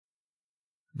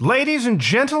Ladies and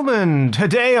gentlemen,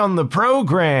 today on the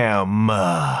program,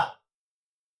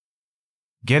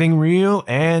 Getting Real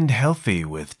and Healthy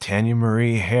with Tanya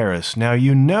Marie Harris. Now,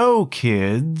 you know,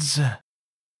 kids,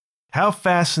 how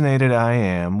fascinated I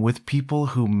am with people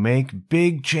who make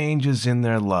big changes in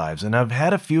their lives, and I've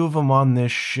had a few of them on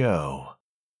this show.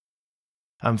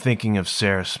 I'm thinking of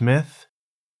Sarah Smith.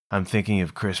 I'm thinking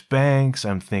of Chris Banks.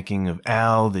 I'm thinking of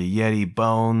Al the Yeti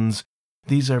Bones.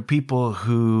 These are people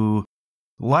who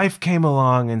life came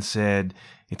along and said,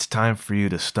 it's time for you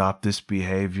to stop this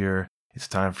behavior. It's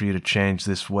time for you to change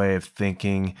this way of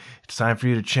thinking. It's time for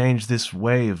you to change this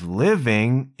way of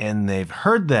living. And they've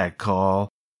heard that call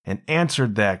and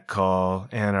answered that call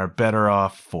and are better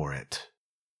off for it.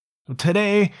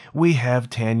 Today, we have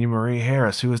Tanya Marie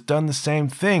Harris, who has done the same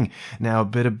thing. Now, a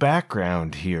bit of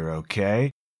background here, okay?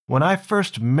 When I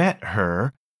first met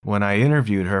her, when I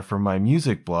interviewed her for my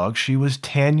music blog, she was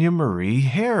Tanya Marie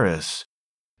Harris.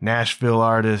 Nashville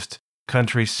artist,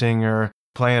 country singer,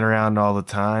 playing around all the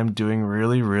time, doing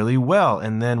really, really well.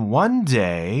 And then one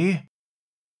day,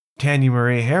 Tanya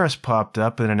Marie Harris popped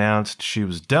up and announced she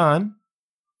was done.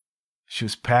 She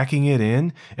was packing it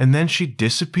in, and then she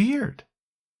disappeared.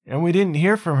 And we didn't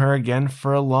hear from her again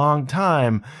for a long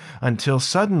time, until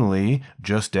suddenly,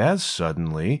 just as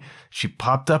suddenly, she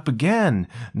popped up again.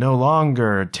 No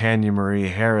longer Tanya Marie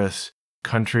Harris,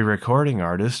 country recording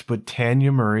artist, but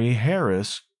Tanya Marie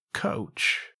Harris,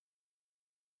 coach.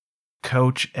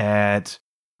 Coach at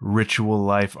Ritual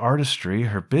Life Artistry,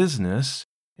 her business.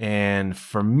 And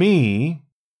for me,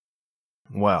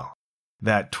 well,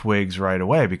 that twigs right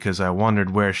away because I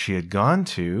wondered where she had gone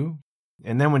to.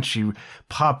 And then when she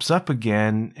pops up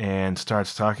again and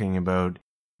starts talking about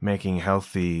making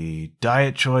healthy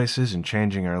diet choices and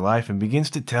changing her life and begins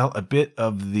to tell a bit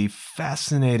of the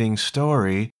fascinating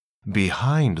story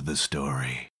behind the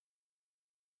story.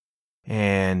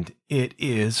 And it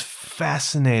is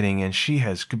fascinating, and she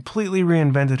has completely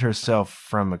reinvented herself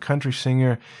from a country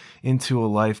singer into a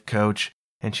life coach,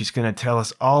 and she's going to tell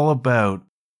us all about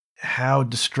how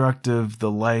destructive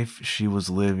the life she was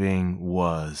living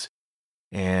was.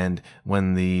 And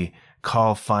when the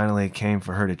call finally came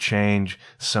for her to change,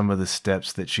 some of the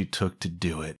steps that she took to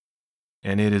do it.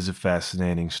 And it is a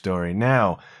fascinating story.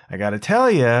 Now, I got to tell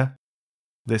you,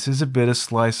 this is a bit of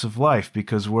slice of life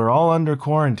because we're all under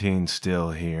quarantine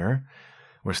still here.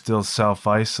 We're still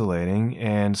self-isolating,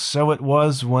 and so it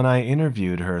was when I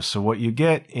interviewed her. So what you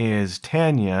get is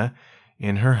Tanya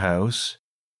in her house,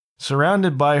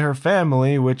 surrounded by her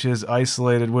family, which is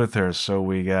isolated with her. So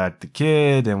we got the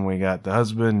kid, and we got the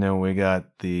husband, and we got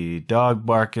the dog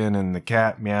barking and the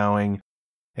cat meowing.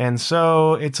 And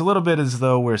so it's a little bit as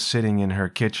though we're sitting in her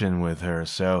kitchen with her.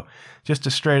 So just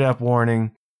a straight up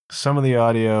warning, some of the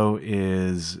audio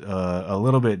is a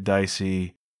little bit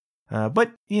dicey,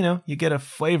 but you know, you get a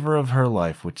flavor of her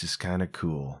life, which is kind of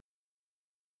cool.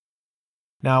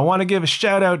 Now I want to give a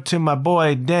shout out to my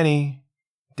boy Denny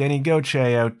Goche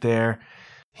out there.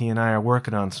 He and I are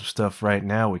working on some stuff right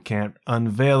now. We can't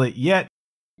unveil it yet,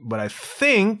 but I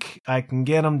think I can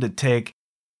get him to take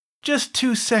just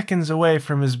 2 seconds away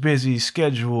from his busy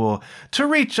schedule to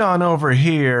reach on over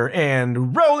here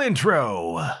and roll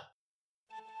intro.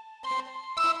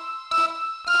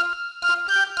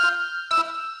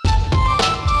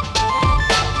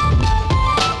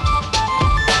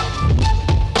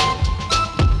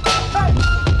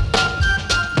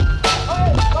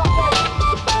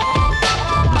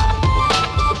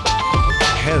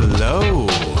 Hello,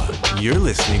 you're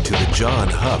listening to the John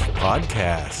Huff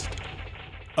Podcast.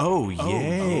 Oh,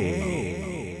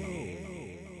 yay.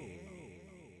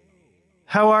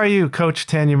 How are you, Coach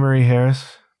Tanya Marie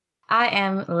Harris? I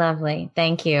am lovely.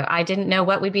 Thank you. I didn't know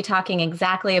what we'd be talking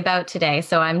exactly about today,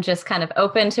 so I'm just kind of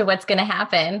open to what's going to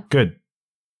happen. Good.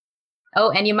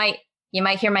 Oh, and you might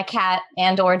hear my cat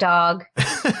and or dog.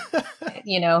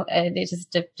 You know, it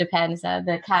just depends.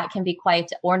 The cat can be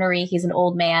quite ornery. He's an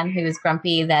old man who is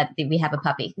grumpy that we have a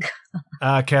puppy.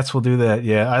 Cats will do that.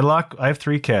 Yeah, I have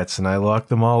 3 cats, and I lock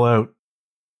them all out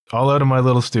of my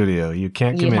little studio. You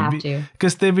can't come in. You have to,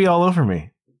 because they'd be all over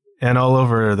me, and all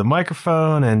over the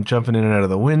microphone, and jumping in and out of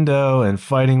the window, and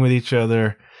fighting with each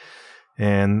other.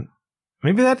 And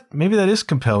maybe that is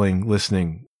compelling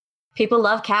listening. People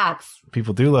love cats.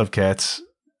 People do love cats.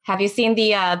 Have you seen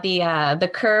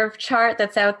the curve chart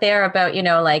that's out there about, you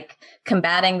know, like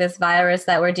combating this virus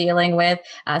that we're dealing with?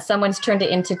 Someone's turned it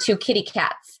into 2 kitty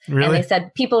cats. Really? And they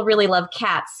said people really love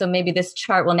cats, so maybe this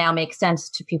chart will now make sense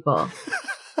to people.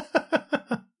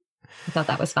 I thought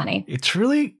that was funny. It's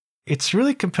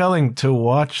really compelling to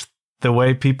watch the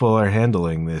way people are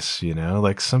handling this, you know?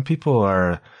 Like some people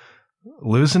are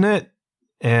losing it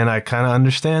And I kind of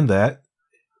understand that.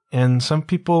 And some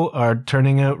people are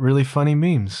turning out really funny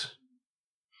memes.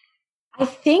 I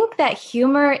think that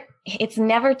humor, it's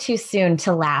never too soon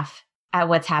to laugh at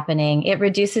what's happening. It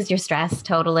reduces your stress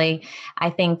totally. I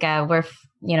think a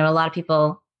lot of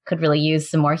people could really use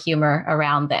some more humor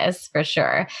around this for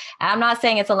sure. I'm not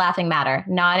saying it's a laughing matter,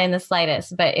 not in the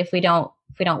slightest, but if we don't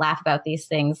laugh about these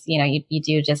things, you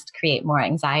do just create more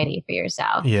anxiety for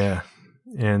yourself. Yeah.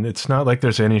 And it's not like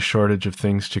there's any shortage of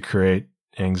things to create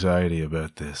anxiety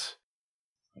about this.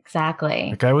 Exactly.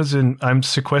 Like I'm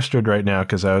sequestered right now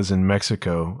because I was in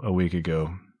Mexico a week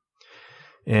ago.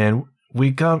 And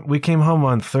we came home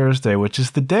on Thursday, which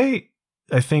is the day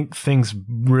I think things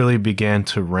really began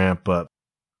to ramp up.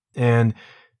 And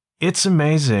it's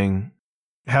amazing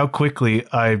how quickly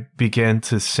I began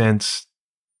to sense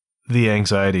the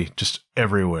anxiety just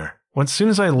everywhere. As soon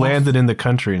as I landed in the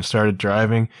country and started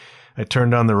driving, I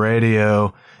turned on the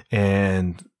radio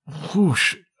and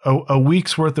whoosh, a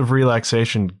week's worth of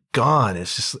relaxation gone.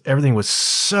 It's just everything was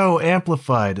so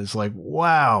amplified. It's like,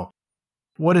 wow,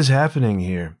 what is happening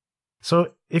here?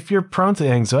 So if you're prone to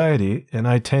anxiety, and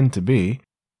I tend to be,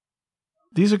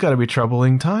 these have got to be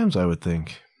troubling times, I would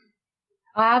think.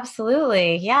 Oh,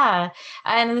 absolutely. Yeah.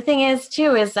 And the thing is,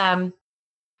 too, is I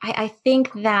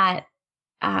think that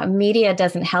media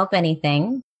doesn't help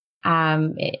anything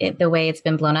the way it's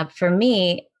been blown up. For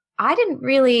me, I didn't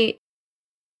really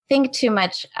think too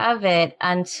much of it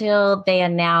until they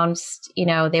announced,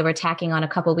 they were tacking on a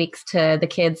couple weeks to the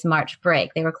kids' March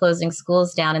break. They were closing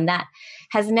schools down, and that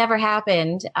has never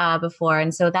happened before.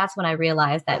 And so that's when I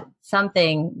realized that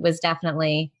something was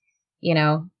definitely,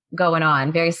 going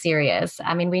on, very serious.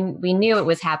 I mean, we knew it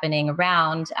was happening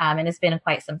around, and it's been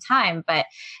quite some time, but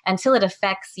until it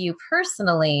affects you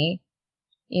personally,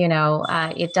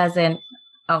 it doesn't.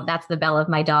 Oh, that's the bell of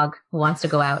my dog who wants to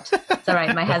go out. It's all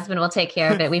right. My husband will take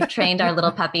care of it. We've trained our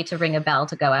little puppy to ring a bell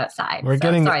to go outside.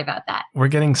 Sorry about that. We're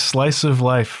getting slice of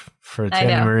life for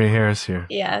Tanya Marie Harris here.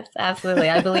 Yes, absolutely.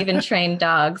 I believe in trained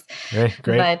dogs. Great.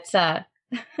 But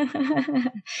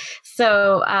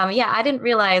so, I didn't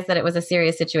realize that it was a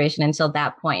serious situation until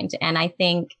that point. And I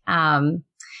think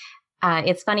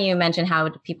it's funny you mentioned how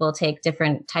people take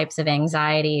different types of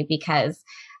anxiety because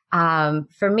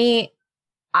for me,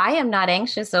 I am not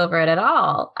anxious over it at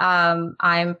all.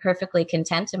 I'm perfectly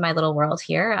content in my little world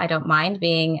here. I don't mind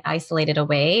being isolated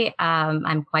away.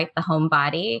 I'm quite the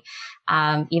homebody,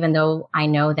 even though I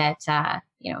know that, to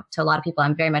a lot of people,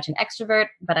 I'm very much an extrovert,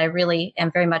 but I really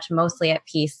am very much mostly at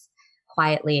peace,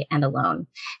 quietly and alone.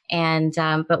 And,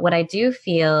 but what I do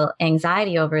feel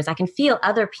anxiety over is I can feel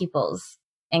other people's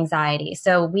anxiety.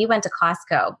 So we went to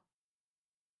Costco,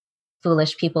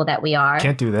 foolish people that we are.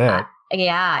 Can't do that.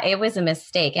 Yeah, it was a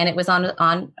mistake. And it was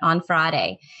on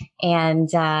Friday. And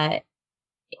the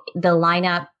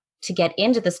lineup to get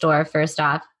into the store, first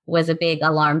off, was a big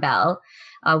alarm bell.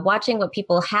 Watching what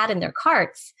people had in their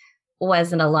carts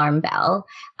was an alarm bell.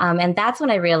 And that's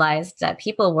when I realized that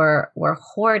people were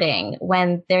hoarding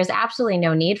when there's absolutely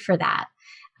no need for that.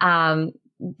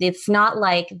 It's not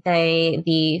like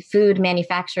the food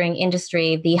manufacturing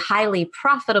industry, the highly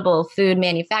profitable food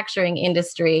manufacturing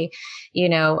industry,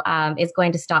 is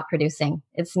going to stop producing.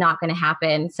 It's not going to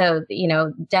happen. So,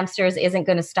 Dempster's isn't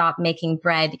going to stop making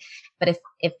bread. But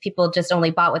if people just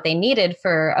only bought what they needed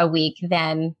for a week,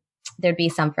 then there'd be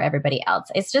some for everybody else.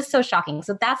 It's just so shocking.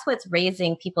 So that's what's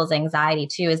raising people's anxiety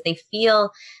too, is they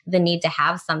feel the need to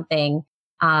have something,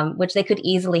 which they could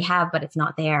easily have, but it's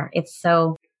not there. It's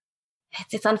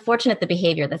unfortunate, the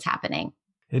behavior that's happening.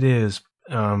 It is.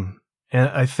 And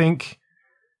I think,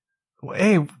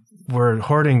 we're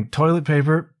hoarding toilet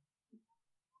paper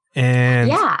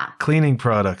and cleaning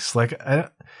products. Like, I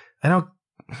don't,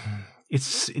 it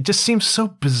just seems so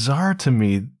bizarre to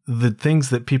me, the things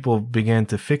that people began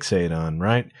to fixate on,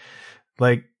 right?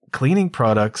 Like cleaning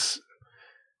products.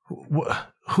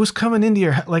 Who's coming into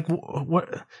your, like,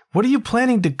 what are you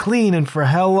planning to clean and for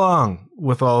how long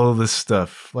with all of this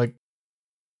stuff? Like,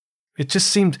 it just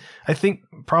seemed, I think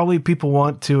probably people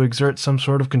want to exert some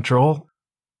sort of control.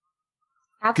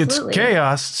 Absolutely. It's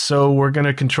chaos, so we're going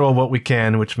to control what we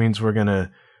can, which means we're going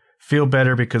to feel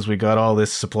better because we got all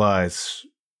this supplies.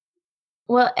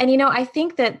 Well, and I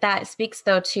think that speaks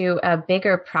though to a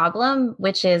bigger problem,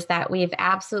 which is that we've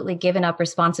absolutely given up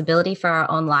responsibility for our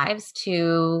own lives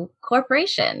to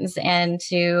corporations and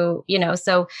to,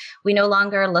 so we no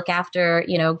longer look after,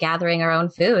 gathering our own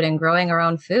food and growing our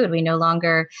own food. We no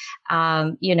longer,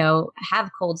 have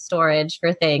cold storage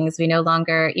for things. We no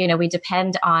longer, we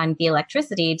depend on the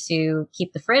electricity to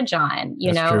keep the fridge on,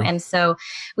 That's true. and so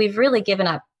we've really given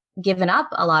up given up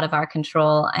a lot of our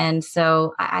control. And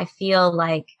so I feel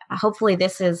like hopefully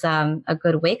this is a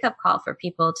good wake up call for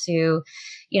people to,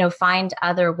 find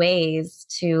other ways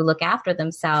to look after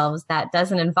themselves that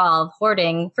doesn't involve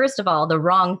hoarding, first of all, the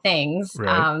wrong things,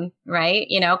 right?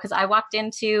 Because I walked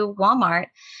into Walmart.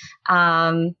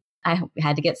 I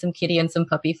had to get some kitty and some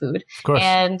puppy food. Of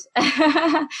course.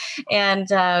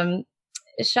 And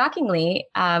shockingly,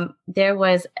 there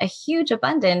was a huge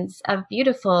abundance of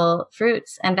beautiful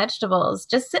fruits and vegetables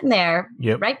just sitting there,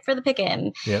 ripe for the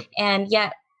picking. Yep. And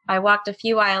yet I walked a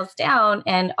few aisles down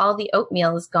and all the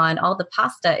oatmeal is gone, all the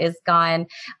pasta is gone,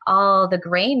 all the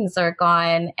grains are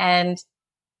gone. And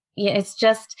it's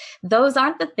just, those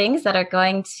aren't the things that are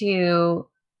going to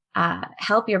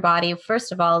help your body.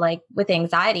 First of all, like with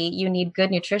anxiety, you need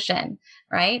good nutrition,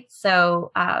 right?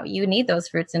 So you need those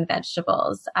fruits and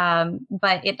vegetables,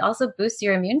 but it also boosts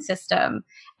your immune system.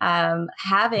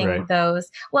 Having those,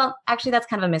 well, actually, that's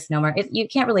kind of a misnomer. You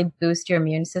can't really boost your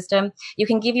immune system. You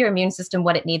can give your immune system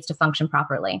what it needs to function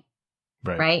properly.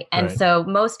 Right. And so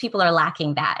most people are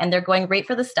lacking that, and they're going right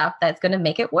for the stuff that's going to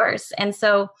make it worse. And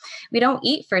so we don't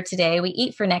eat for today, we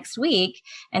eat for next week.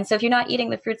 And so if you're not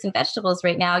eating the fruits and vegetables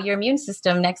right now, your immune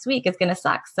system next week is going to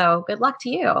suck. So good luck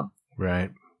to you. Right.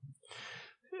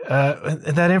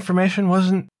 That information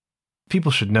wasn't,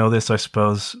 people should know this, I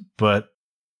suppose, but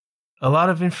a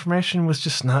lot of information was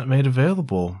just not made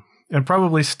available, and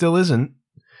probably still isn't.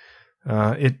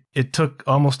 It took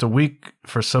almost a week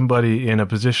for somebody in a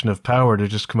position of power to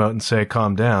just come out and say,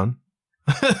 calm down.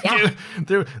 Yeah.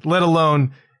 Let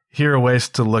alone here are ways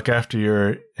to look after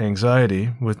your anxiety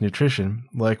with nutrition.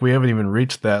 Like, we haven't even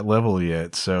reached that level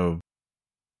yet. So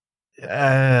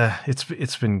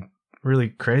it's been really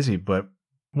crazy, but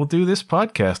we'll do this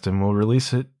podcast and we'll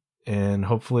release it, and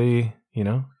hopefully,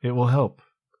 it will help.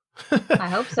 I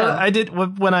hope so. I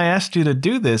did, when I asked you to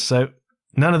do this,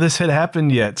 none of this had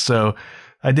happened yet, so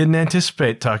I didn't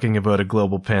anticipate talking about a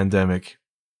global pandemic.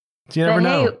 You never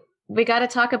know. Hey, we got to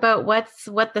talk about what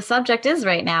the subject is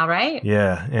right now, right?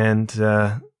 Yeah,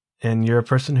 and you're a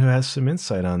person who has some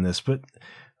insight on this. But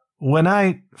when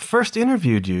I first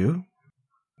interviewed you,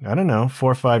 I don't know,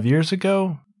 4 or 5 years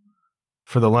ago,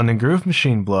 for the London Groove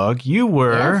Machine blog, you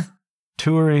were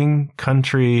touring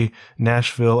country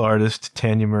Nashville artist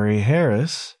Tanya Marie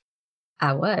Harris.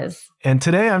 I was. And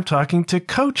today I'm talking to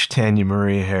Coach Tanya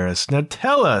Marie Harris. Now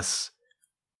tell us,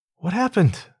 what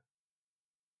happened?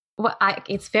 Well,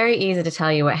 it's very easy to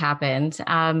tell you what happened.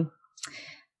 Well,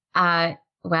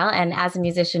 and as a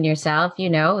musician yourself, you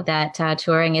know that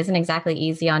touring isn't exactly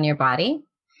easy on your body.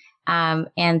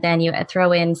 And then you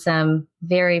throw in some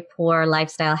very poor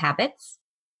lifestyle habits.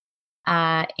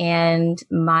 And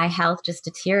my health just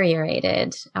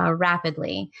deteriorated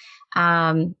rapidly.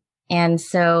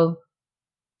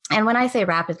 And when I say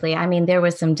rapidly, I mean, there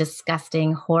was some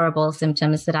disgusting, horrible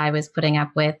symptoms that I was putting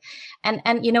up with.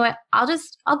 And you know what?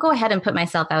 I'll go ahead and put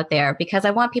myself out there because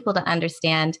I want people to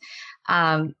understand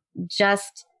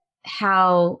just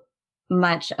how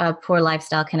much a poor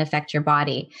lifestyle can affect your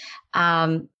body.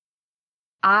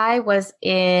 I was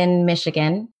in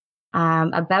Michigan,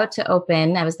 about to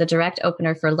open. I was the direct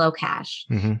opener for Low Cash,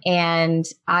 and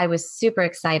I was super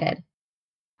excited.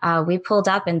 We pulled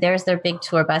up and there's their big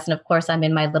tour bus. And of course, I'm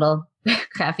in my little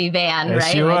crappy van, yes,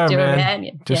 right? You my are, tour man.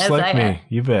 van. Just like me.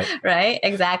 You bet. Right?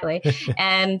 Exactly.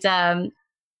 And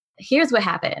here's what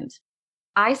happened.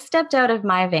 I stepped out of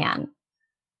my van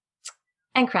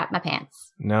and crapped my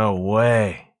pants. No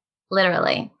way.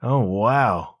 Literally. Oh,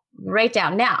 wow. Right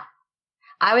down. Now,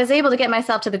 I was able to get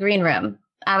myself to the green room.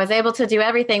 I was able to do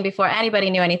everything before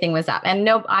anybody knew anything was up. And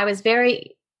no, I was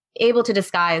very able to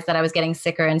disguise that I was getting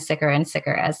sicker and sicker and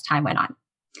sicker as time went on.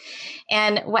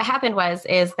 And what happened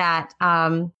is that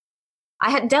I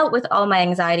had dealt with all my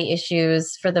anxiety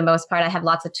issues for the most part. I have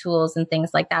lots of tools and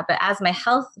things like that. But as my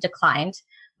health declined,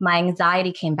 my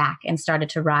anxiety came back and started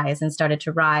to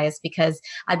rise because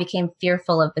I became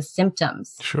fearful of the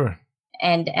symptoms. Sure.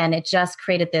 And it just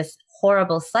created this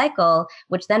horrible cycle,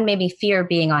 which then made me fear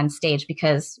being on stage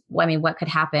because, I mean, what could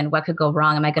happen? What could go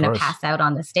wrong? Am I going to pass out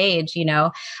on the stage?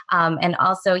 And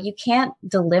also you can't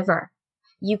deliver.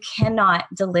 You cannot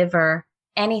deliver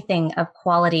anything of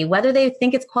quality, whether they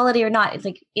think it's quality or not. It's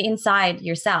like inside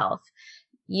yourself.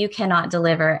 You cannot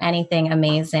deliver anything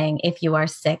amazing if you are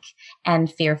sick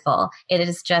and fearful. It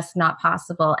is just not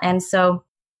possible. And so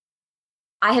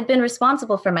I had been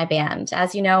responsible for my band.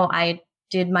 As you know, I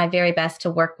did my very best to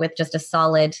work with just a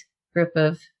solid group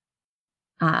of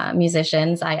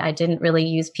musicians. I didn't really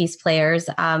use piece players.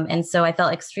 And so I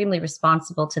felt extremely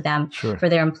responsible to them for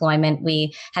their employment.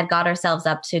 We had got ourselves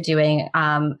up to doing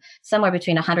somewhere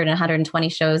between 100 and 120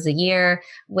 shows a year,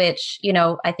 which,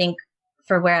 I think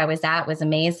for where I was at was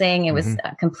amazing. It was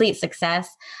a complete success.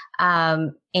 But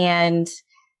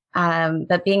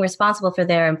being responsible for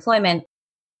their employment,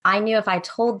 I knew if I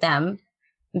told them,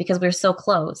 because we were so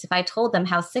close, if I told them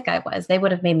how sick I was, they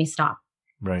would have made me stop.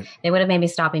 Right. They would have made me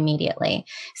stop immediately.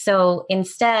 So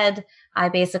instead, I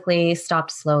basically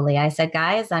stopped slowly. I said,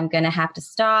 guys, I'm going to have to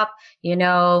stop,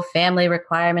 family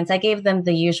requirements. I gave them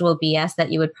the usual BS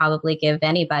that you would probably give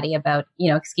anybody about,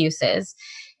 excuses,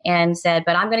 and said,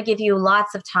 but I'm going to give you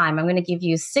lots of time. I'm going to give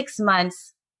you 6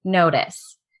 months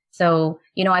notice. So,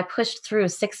 I pushed through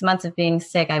 6 months of being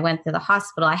sick. I went to the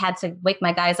hospital. I had to wake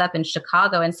my guys up in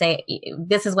Chicago and say,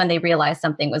 this is when they realized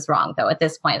something was wrong, though. At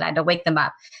this point, I had to wake them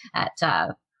up at,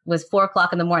 was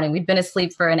 4:00 in the morning. We'd been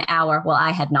asleep for an hour. Well,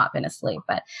 I had not been asleep,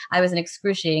 but I was in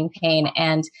excruciating pain.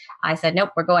 And I said,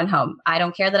 nope, we're going home. I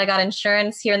don't care that I got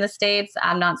insurance here in the States.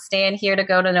 I'm not staying here to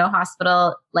go to no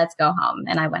hospital. Let's go home.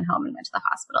 And I went home and went to the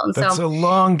hospital. And that's a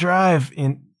long drive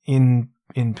in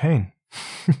pain.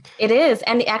 It is.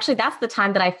 And actually, that's the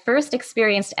time that I first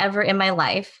experienced ever in my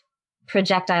life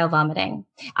projectile vomiting.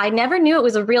 I never knew it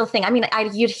was a real thing. I mean,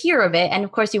 you'd hear of it. And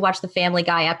of course, you watch the Family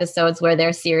Guy episodes where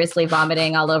they're seriously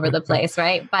vomiting all over the place,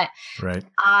 right? But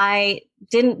I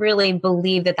didn't really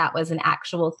believe that that was an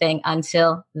actual thing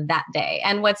until that day.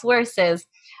 And what's worse is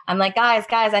I'm like, guys,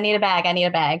 I need a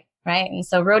bag. Right. And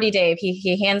so Roadie Dave,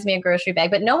 he hands me a grocery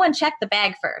bag, but no one checked the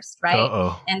bag first.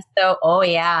 Right. And so,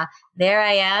 there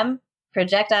I am.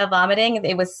 Projectile vomiting.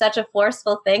 It was such a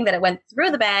forceful thing that it went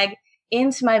through the bag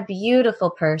into my beautiful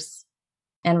purse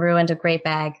and ruined a great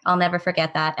bag. I'll never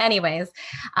forget that. Anyways,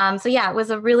 it was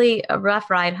a rough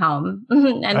ride home.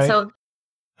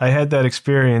 I had that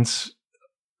experience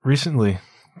recently,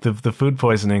 the food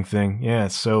poisoning thing. Yeah.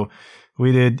 So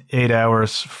we did 8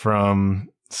 hours from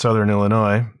Southern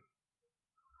Illinois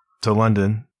to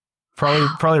London.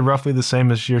 Probably roughly the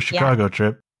same as your Chicago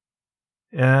trip.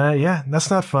 That's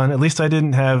not fun. At least I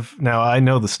didn't have, now I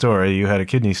know the story. You had a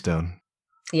kidney stone.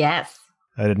 Yes.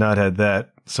 I did not have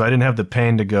that. So I didn't have the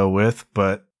pain to go with,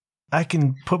 but I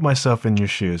can put myself in your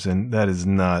shoes, and that is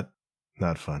not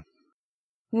fun.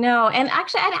 No. And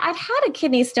actually I'd had a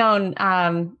kidney stone,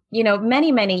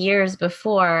 many, many years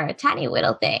before, a tiny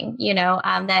little thing,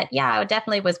 that, it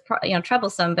definitely was,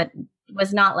 troublesome, but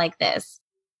was not like this.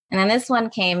 And then this one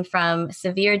came from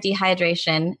severe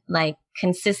dehydration, like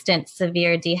consistent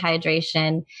severe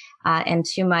dehydration, and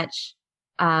too much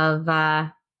of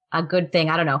a good thing.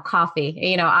 I don't know,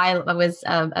 coffee. I was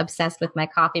obsessed with my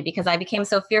coffee because I became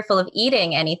so fearful of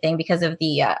eating anything because of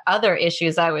the other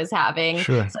issues I was having.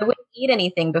 Sure. So I wouldn't eat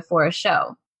anything before a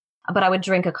show, but I would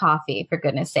drink a coffee, for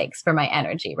goodness sakes, for my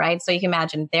energy, right? So you can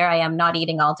imagine, there I am, not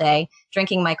eating all day,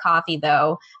 drinking my coffee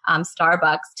though,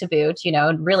 Starbucks to boot,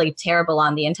 really terrible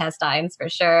on the intestines for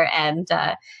sure. And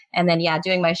then,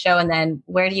 doing my show. And then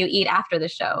where do you eat after the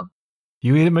show?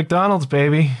 You eat at McDonald's,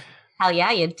 baby. Hell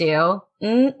yeah, you do.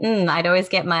 I'd always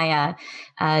get my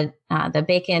the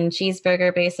bacon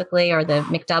cheeseburger, basically, or the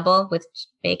McDouble with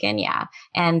bacon,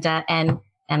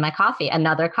 and my coffee,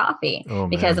 another coffee,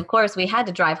 because of course we had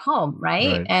to drive home,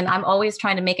 right? And I'm always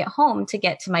trying to make it home to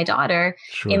get to my daughter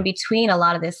in between a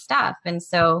lot of this stuff. And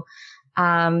so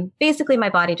basically my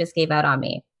body just gave out on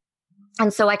me.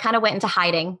 And so I kind of went into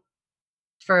hiding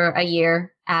for a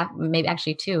year, maybe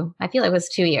actually 2. I feel it was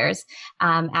 2 years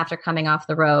after coming off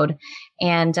the road.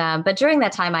 And but during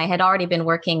that time, I had already been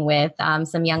working with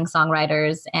some young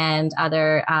songwriters and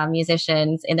other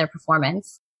musicians in their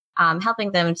performance,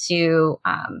 helping them to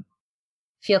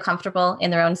feel comfortable in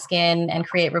their own skin and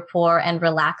create rapport and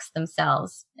relax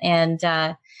themselves. And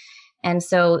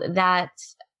so that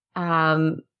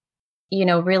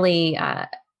really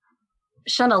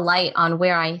shone a light on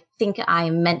where I think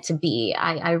I'm meant to be.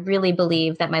 I really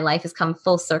believe that my life has come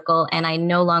full circle, and I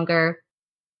no longer,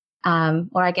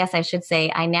 or I guess I should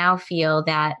say, I now feel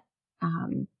that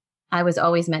I was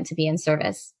always meant to be in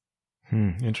service.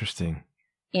 Interesting.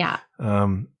 Yeah.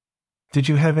 Did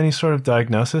you have any sort of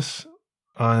diagnosis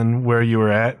on where you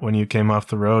were at when you came off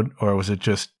the road, or was it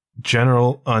just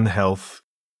general unhealth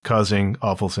causing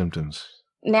awful symptoms?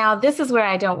 Now, this is where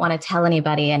I don't want to tell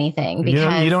anybody anything,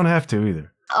 because you don't have to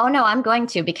either. Oh, no, I'm going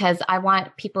to, because I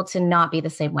want people to not be the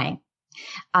same way.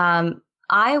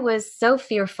 I was so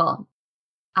fearful.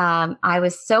 I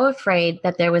was so afraid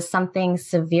that there was something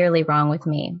severely wrong with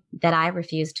me that I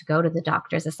refused to go to the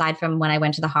doctors, aside from when I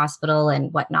went to the hospital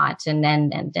and whatnot. And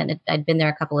then I'd been there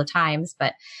a couple of times.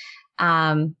 But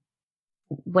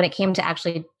when it came to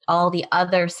actually all the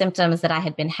other symptoms that I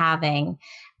had been having,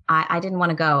 I didn't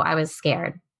want to go. I was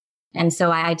scared. And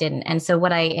so I didn't. And so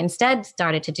what I instead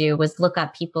started to do was look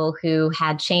up people who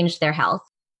had changed their health.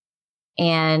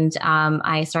 And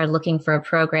I started looking for a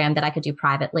program that I could do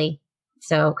privately.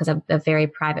 So, because I'm a very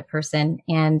private person.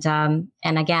 And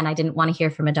again, I didn't want to hear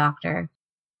from a doctor.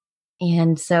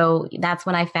 And so that's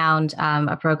when I found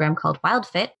a program called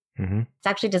WildFit. Mm-hmm. It's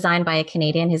actually designed by a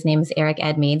Canadian. His name is Eric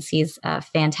Edmeades. He's a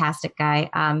fantastic guy.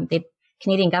 The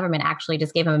Canadian government actually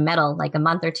just gave him a medal like a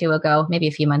month or two ago, maybe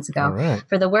a few months ago,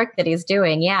 for the work that he's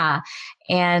doing. Yeah.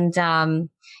 And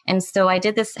so I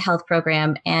did this health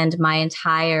program and my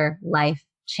entire life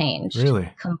changed.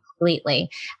 Really? Completely.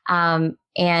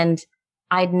 And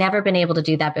I'd never been able to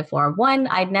do that before. One,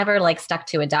 I'd never like stuck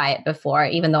to a diet before,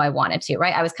 even though I wanted to,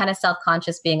 right? I was kind of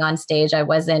self-conscious being on stage. I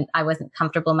wasn't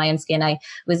comfortable in my own skin. I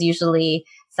was usually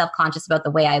self-conscious about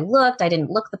the way I looked. I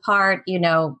didn't look the part,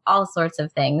 all sorts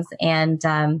of things. And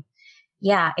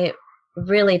it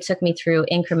really took me through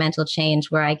incremental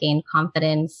change where I gained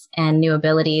confidence and new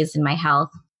abilities in my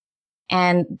health.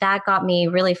 And that got me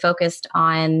really focused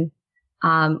on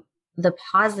the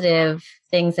positive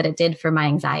things that it did for my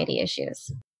anxiety issues.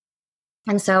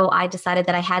 And so I decided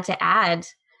that I had to add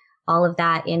all of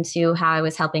that into how I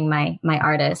was helping my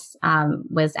artists,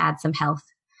 was add some health,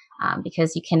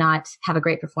 because you cannot have a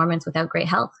great performance without great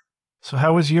health. So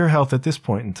how was your health at this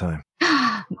point in time?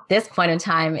 This point in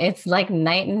time, it's like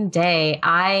night and day.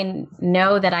 I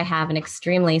know that I have an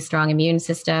extremely strong immune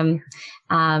system.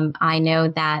 I know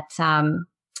that,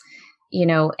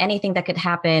 anything that could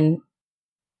happen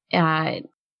in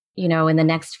the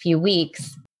next few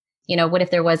weeks, what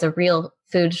if there was a real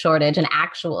food shortage, an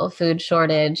actual food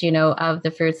shortage, of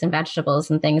the fruits and vegetables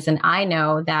and things. And I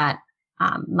know that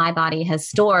my body has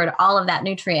stored all of that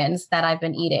nutrients that I've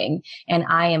been eating and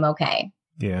I am okay.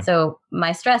 Yeah. So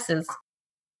my stress is,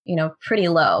 pretty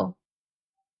low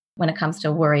when it comes to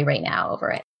worry right now over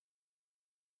it.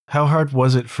 How hard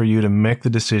was it for you to make the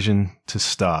decision to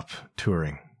stop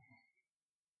touring?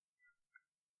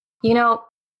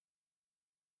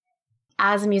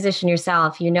 As a musician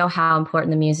yourself, you know how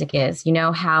important the music is. You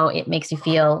know how it makes you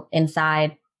feel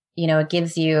inside. It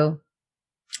gives you,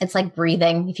 it's like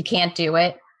breathing. If you can't do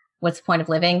it, what's the point of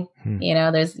living?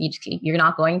 You're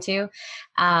not going to.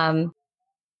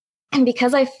 And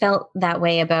because I felt that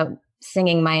way about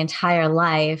singing my entire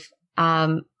life,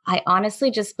 I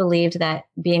honestly just believed that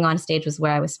being on stage was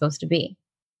where I was supposed to be.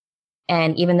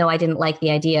 And even though I didn't like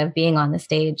the idea of being on the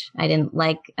stage, I didn't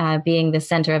like being the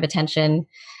center of attention.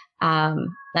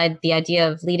 The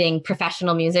idea of leading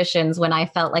professional musicians when I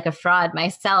felt like a fraud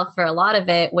myself for a lot of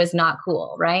it was not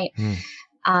cool. Right.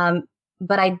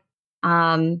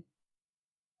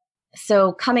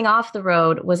 So coming off the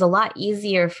road was a lot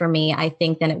easier for me, I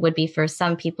think, than it would be for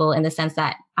some people, in the sense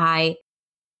that I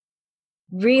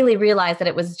really realized that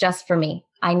it was just for me.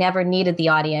 I never needed the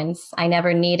audience. I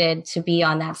never needed to be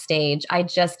on that stage. I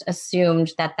just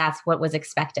assumed that that's what was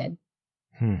expected.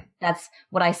 That's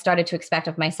what I started to expect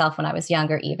of myself when I was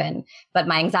younger, even. But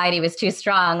my anxiety was too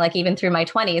strong, like even through my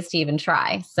 20s, to even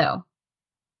try. So.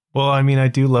 Well, I mean, I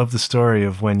do love the story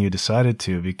of when you decided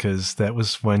to, because that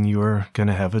was when you were going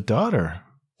to have a daughter.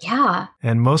 Yeah.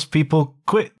 And most people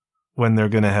quit when they're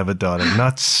going to have a daughter,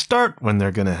 not start when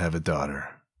they're going to have a daughter.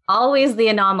 Always the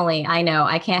anomaly. I know.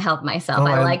 I can't help myself.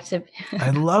 I like to. I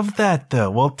love that, though.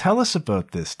 Well, tell us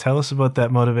about this. Tell us about that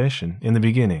motivation in the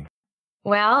beginning.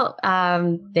 Well,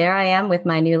 there I am with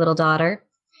my new little daughter,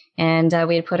 and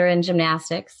we had put her in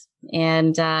gymnastics,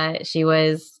 and she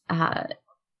was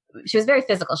very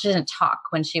physical. She didn't talk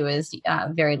when she was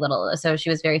very little, so she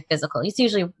was very physical. It's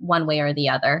usually one way or the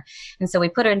other. And so we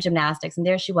put her in gymnastics, and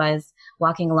there she was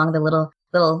walking along the little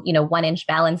 1-inch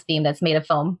balance beam that's made of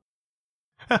foam.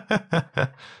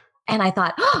 And I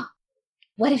thought, oh,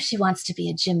 what if she wants to be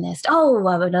a gymnast? Oh,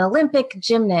 an Olympic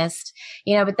gymnast,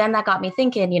 but then that got me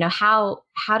thinking, how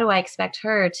do I expect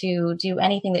her to do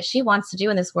anything that she wants to do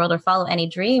in this world, or follow any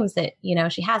dreams that,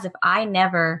 she has, if I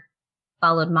never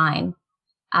followed mine?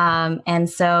 And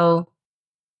so,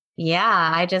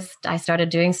 I started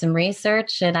doing some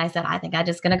research, and I said, I think I'm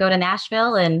just going to go to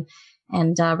Nashville and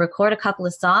record a couple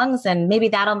of songs, and maybe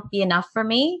that'll be enough for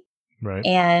me. Right.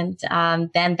 And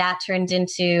then that turned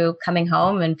into coming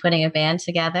home and putting a band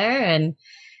together. And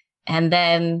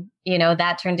then,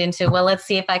 that turned into, well, let's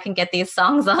see if I can get these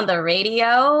songs on the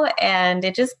radio. And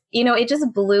it just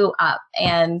blew up.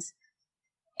 And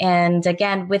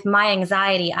again, with my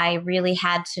anxiety, I really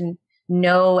had to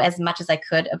know as much as I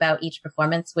could about each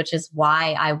performance, which is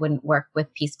why I wouldn't work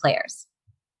with piece players.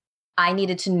 I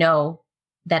needed to know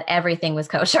that everything was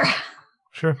kosher.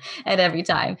 Sure. At every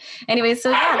time. Anyway, so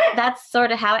yeah, that's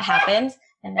sort of how it happened.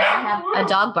 And now I have a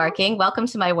dog barking. Welcome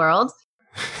to my world.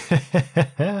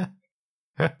 Okay.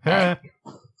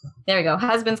 There we go.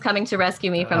 Husband's coming to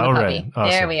rescue me from the puppy. Right.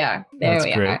 Awesome. There we are. That's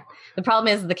great. Are. The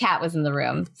problem is the cat was in the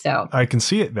room. So I can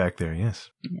see it back there. Yes.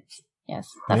 Yes.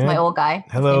 That's my old guy.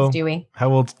 Hello. His name's Dewey.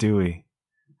 How old's Dewey?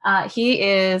 He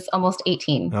is almost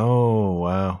 18. Oh,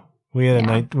 wow. We had a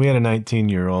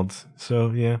 19-year-old.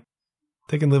 So yeah,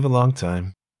 they can live a long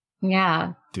time.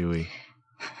 Yeah. Dewey.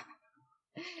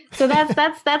 So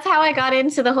that's how I got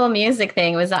into the whole music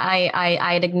thing. Was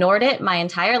I'd ignored it my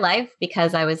entire life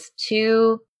because I was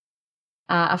too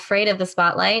afraid of the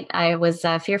spotlight. I was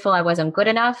fearful I wasn't good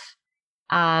enough.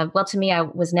 Well, to me, I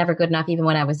was never good enough even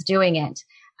when I was doing it.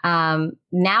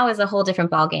 Now is a whole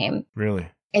different ballgame. Really?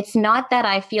 It's not that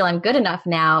I feel I'm good enough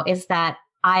now. Is that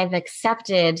I've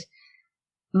accepted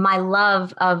my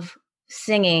love of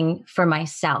singing for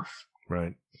myself.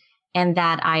 Right. And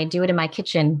that I do it in my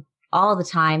kitchen all the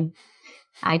time.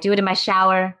 I do it in my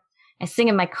shower. I sing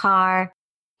in my car.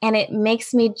 And it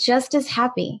makes me just as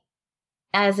happy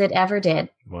as it ever did.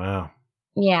 Wow.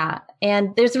 Yeah.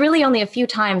 And there's really only a few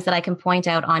times that I can point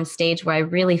out on stage where I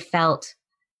really felt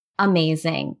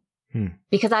amazing.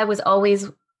 Because I was always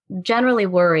generally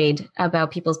worried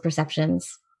about people's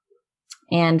perceptions.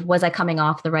 And was I coming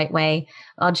off the right way?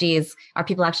 Oh, geez, are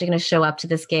people actually going to show up to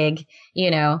this gig? You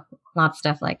know, lots of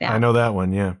stuff like that. I know that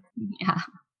one, yeah. Yeah.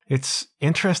 It's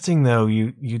interesting, though.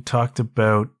 You talked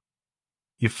about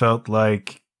you felt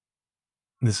like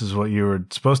this is what you were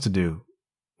supposed to do.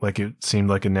 Like it seemed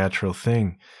like a natural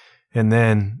thing. And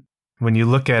then when you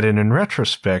look at it in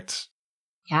retrospect,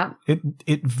 yeah,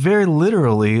 it very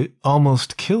literally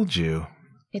almost killed you.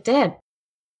 It did.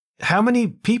 How many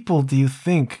people do you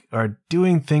think are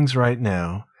doing things right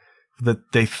now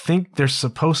that they think they're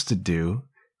supposed to do,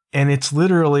 and it's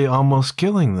literally almost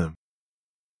killing them?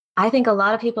 I think a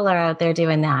lot of people are out there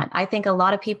doing that. I think a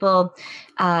lot of people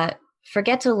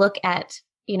forget to look at,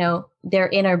 you know, their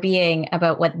inner being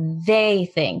about what they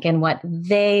think and what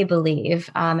they believe.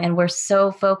 And we're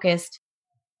so focused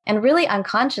and really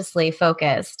unconsciously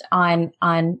focused on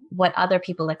what other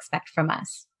people expect from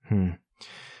us.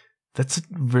 That's a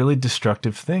really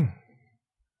destructive thing.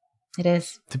 It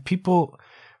is. Do people,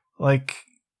 like,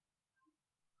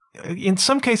 in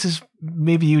some cases,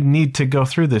 maybe you need to go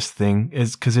through this thing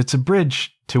is because it's a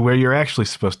bridge to where you're actually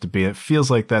supposed to be. It feels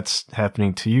like that's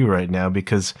happening to you right now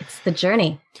because it's the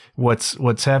journey.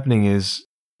 What's happening is,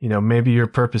 you know, maybe your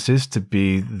purpose is to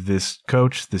be this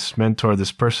coach, this mentor,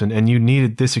 this person, and you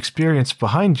needed this experience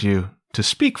behind you to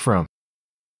speak from,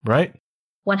 right?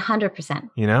 100%.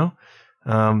 You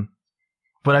know?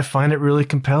 But I find it really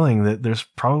compelling that there's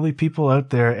probably people out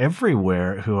there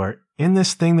everywhere who are in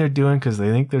this thing they're doing because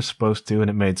they think they're supposed to and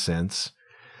it made sense.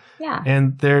 Yeah.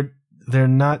 And they're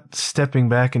not stepping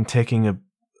back and taking a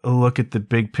look at the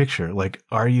big picture. Like,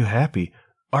 are you happy?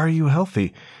 Are you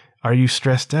healthy? Are you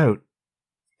stressed out?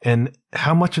 And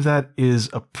how much of that is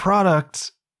a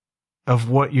product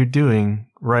of what you're doing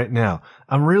right now?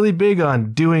 I'm really big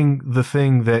on doing the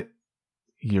thing that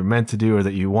you're meant to do or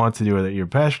that you want to do or that you're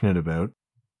passionate about.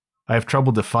 I have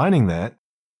trouble defining that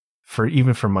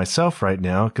even for myself right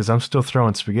now because I'm still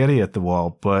throwing spaghetti at the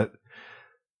wall, but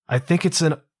I think it's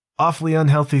an awfully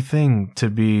unhealthy thing to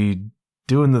be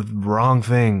doing the wrong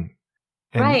thing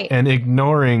and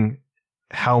ignoring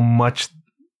how much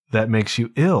that makes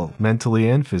you ill mentally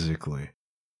and physically.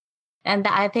 And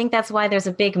I think that's why there's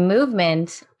a big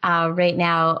movement right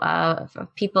now of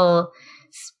people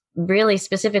really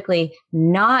specifically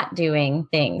not doing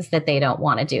things that they don't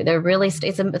want to do. They're really,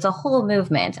 it's a whole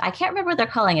movement. I can't remember what they're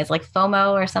calling it. It's like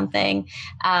FOMO or something.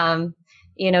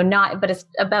 You know, but it's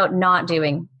about not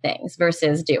doing things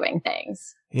versus doing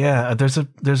things. Yeah, there's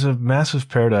a massive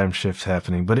paradigm shift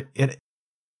happening, but it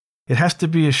has to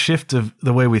be a shift of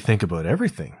the way we think about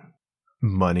everything.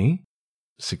 Money,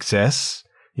 success,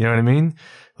 you know what I mean?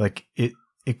 Like it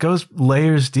goes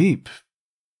layers deep.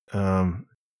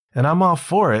 And I'm all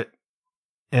for it,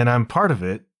 and I'm part of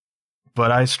it,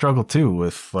 but I struggle too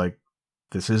with like,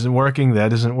 this isn't working,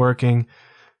 that isn't working,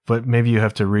 but maybe you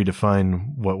have to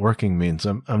redefine what working means.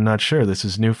 I'm not sure. This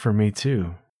is new for me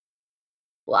too.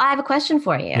 Well, I have a question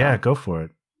for you. Yeah, go for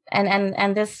it.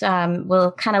 And this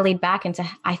will kind of lead back into,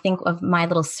 I think, of my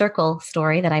little circle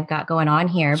story that I've got going on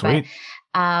here. Sweet.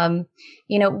 But,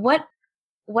 you know,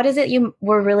 what is it you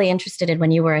were really interested in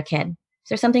when you were a kid? Is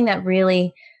there something that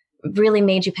really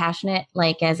made you passionate,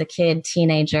 like as a kid,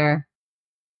 teenager?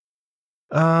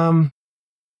 I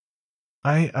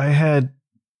had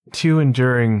two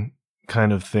enduring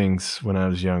kind of things when I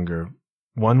was younger.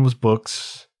 One was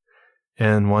books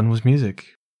and one was music.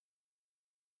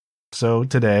 So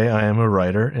today I am a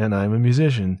writer and I'm a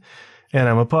musician and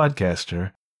I'm a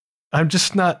podcaster. I'm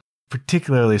just not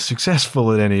particularly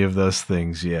successful at any of those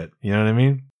things yet. You know what I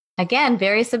mean? Again,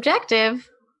 very subjective.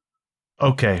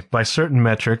 Okay, by certain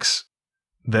metrics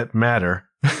that matter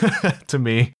to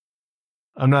me,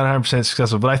 I'm not 100%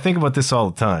 successful, but I think about this all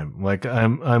the time. Like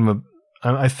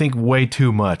I think way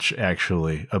too much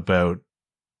actually about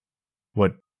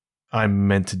what I'm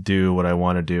meant to do, what I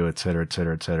want to do, et cetera, et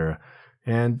cetera, et cetera.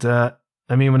 And I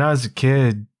mean, when I was a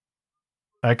kid,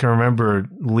 I can remember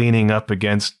leaning up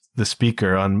against the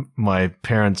speaker on my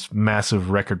parents' massive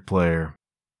record player.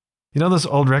 You know those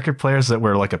old record players that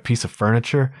were like a piece of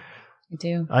furniture? I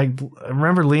do. I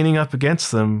remember leaning up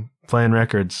against them, playing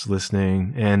records,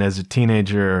 listening. And as a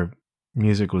teenager,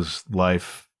 music was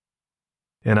life.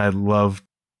 And I loved,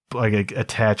 like,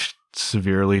 attached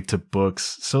severely to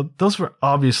books. So those were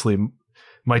obviously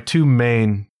my two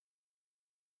main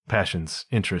passions,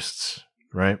 interests,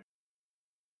 right?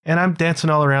 And I'm dancing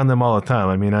all around them all the time.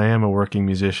 I mean, I am a working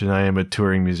musician. I am a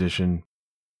touring musician.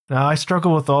 Now, I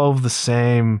struggle with all of the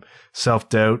same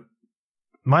self-doubt.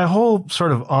 My whole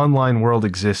sort of online world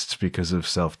exists because of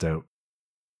self-doubt.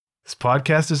 This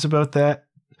podcast is about that.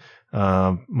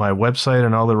 My website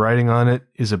and all the writing on it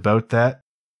is about that.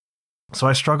 So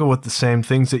I struggle with the same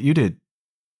things that you did.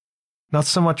 Not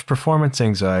so much performance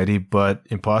anxiety, but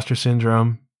imposter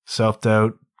syndrome,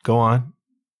 self-doubt. Go on.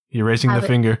 You're raising the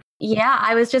finger. Yeah,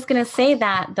 I was just going to say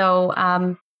that,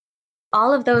 though.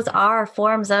 All of those are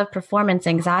forms of performance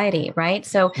anxiety, right?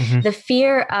 So the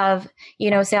fear of,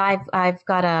 so I've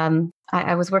got,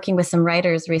 I was working with some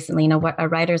writers recently in a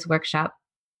writer's workshop.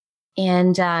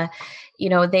 And,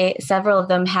 several of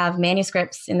them have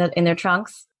manuscripts in their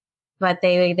trunks, but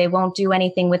they won't do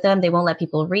anything with them. They won't let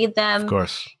people read them. Of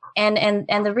course. And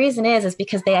the reason is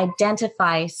because they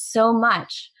identify so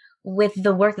much with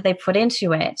the work that they put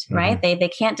into it, right? They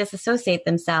can't disassociate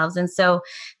themselves. And so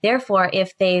therefore,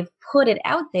 if they've put it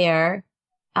out there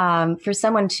for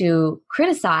someone to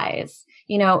criticize,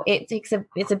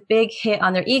 it's a big hit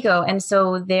on their ego. And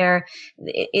so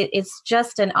it's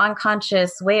just an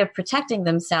unconscious way of protecting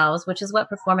themselves, which is what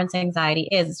performance anxiety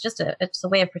is. It's a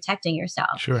way of protecting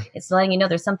yourself. Sure. It's letting you know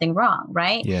there's something wrong,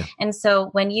 right? Yeah. And so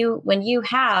when you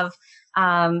have,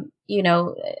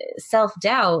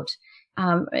 self-doubt,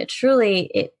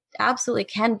 it absolutely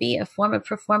can be a form of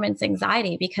performance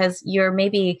anxiety because you're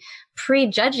maybe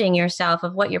prejudging yourself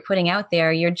of what you're putting out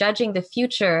there. You're judging the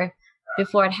future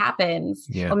before it happens.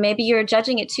 Yeah. Or maybe you're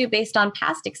judging it too based on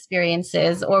past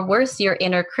experiences, or worse, your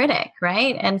inner critic,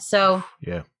 right? And so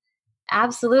yeah.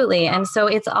 Absolutely. And so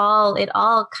it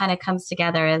all kind of comes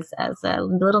together as a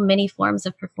little mini forms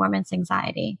of performance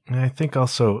anxiety. And I think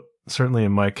also, certainly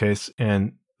in my case,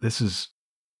 and this is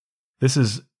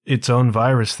its own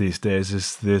virus these days,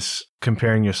 is this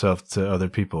comparing yourself to other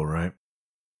people, right?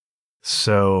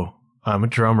 So I'm a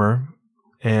drummer,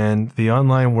 and the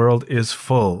online world is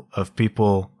full of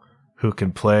people who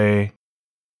can play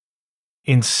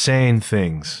insane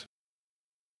things.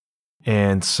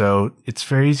 And so it's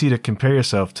very easy to compare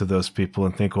yourself to those people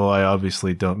and think, well, I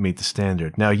obviously don't meet the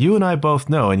standard. Now, you and I both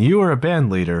know, and you are a band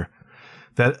leader,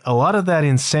 that a lot of that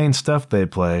insane stuff they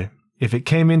play, if it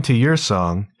came into your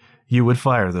song, you would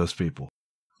fire those people.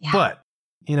 Yeah. But,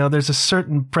 there's a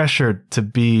certain pressure to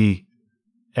be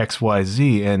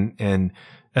XYZ. And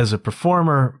as a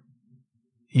performer,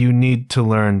 you need to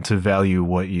learn to value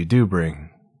what you do bring.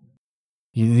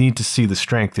 You need to see the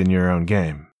strength in your own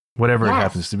game, whatever it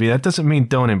happens to be. That doesn't mean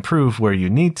don't improve where you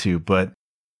need to, but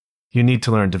you need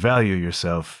to learn to value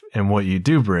yourself and what you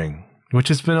do bring, which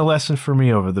has been a lesson for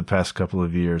me over the past couple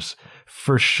of years,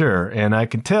 for sure. And I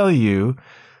can tell you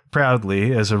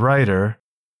proudly, as a writer,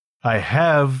 I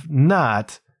have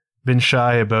not been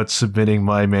shy about submitting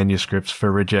my manuscripts for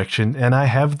rejection, and I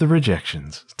have the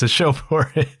rejections to show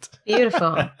for it.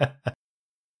 Beautiful.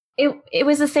 It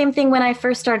was the same thing when I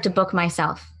first started to book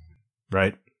myself.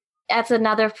 Right. That's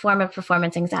another form of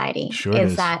performance anxiety. Sure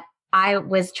is that I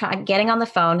was getting on the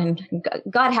phone, and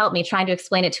God help me, trying to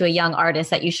explain it to a young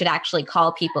artist that you should actually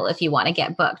call people if you want to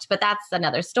get booked. But that's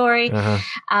another story.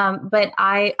 But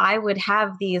I would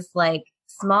have these like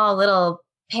small little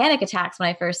panic attacks when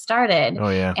I first started. Oh,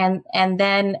 yeah. And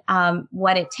then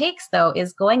what it takes, though,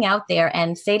 is going out there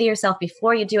and say to yourself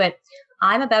before you do it,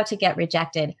 I'm about to get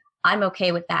rejected. I'm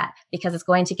okay with that because it's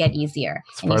going to get easier.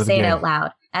 And you say it out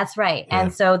loud. That's right. Yeah.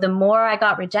 And so the more I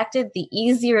got rejected, the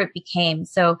easier it became.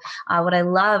 So what I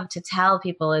love to tell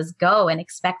people is go and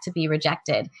expect to be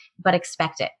rejected, but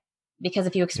expect it. Because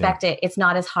if you expect it, it's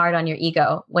not as hard on your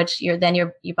ego, which your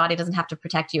body doesn't have to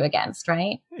protect you against,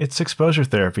 right? It's exposure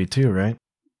therapy too, right?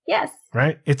 Yes.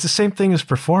 Right? It's the same thing as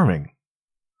performing.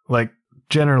 like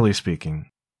generally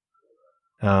speaking,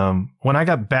 when I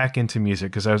got back into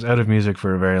music, because I was out of music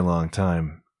for a very long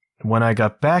time, when I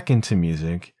got back into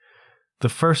music, the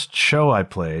first show I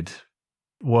played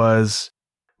was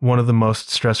one of the most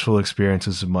stressful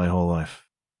experiences of my whole life.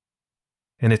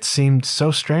 And it seemed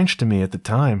so strange to me at the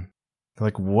time.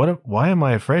 Like, why am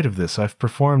I afraid of this? I've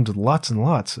performed lots and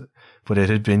lots, but it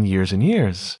had been years and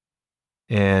years.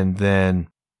 And then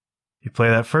you play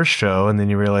that first show and then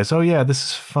you realize, oh yeah, this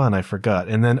is fun. I forgot.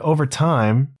 And then over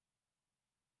time,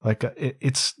 like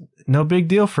it's no big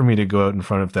deal for me to go out in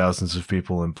front of thousands of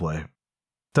people and play. It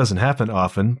doesn't happen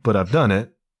often, but I've done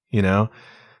it, you know,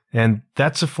 and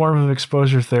that's a form of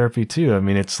exposure therapy too. I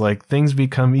mean, it's like things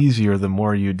become easier the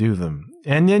more you do them.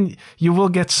 And then you will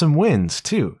get some wins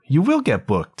too. You will get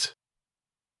booked,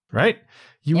 right?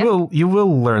 You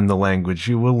will learn the language.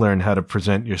 You will learn how to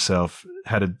present yourself,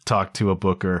 how to talk to a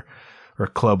booker or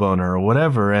club owner or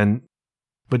whatever.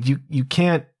 But you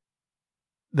can't,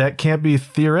 that can't be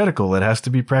theoretical. It has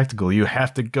to be practical. You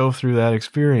have to go through that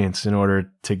experience in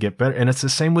order to get better. And it's the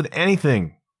same with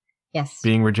anything. Yes.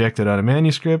 Being rejected on a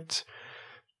manuscript.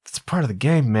 It's part of the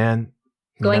game, man.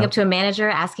 Going up to a manager,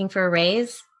 asking for a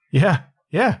raise. Yeah.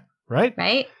 Yeah. Right.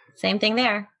 Right. Same thing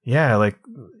there. Yeah. Like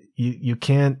you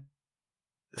can't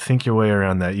think your way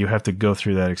around that. You have to go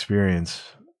through that experience,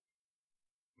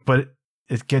 but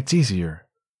it gets easier.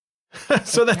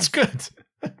 So that's good.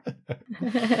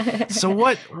 So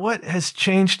what has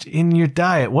changed in your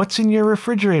diet? What's in your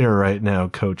refrigerator right now,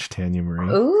 Coach Tanya Marie?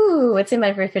 Ooh, what's in my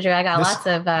refrigerator? I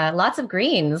got lots of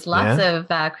greens, lots of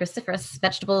cruciferous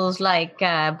vegetables like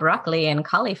broccoli and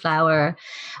cauliflower.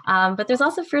 But there's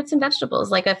also fruits and vegetables,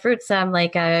 like fruits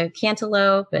like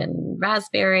cantaloupe and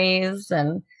raspberries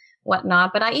and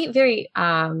whatnot. But I eat very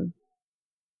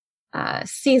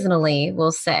seasonally,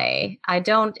 we'll say. I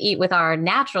don't eat with our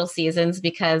natural seasons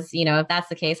because, if that's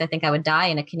the case, I think I would die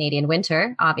in a Canadian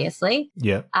winter, obviously.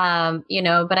 Yeah.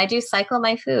 But I do cycle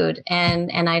my food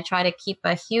and I try to keep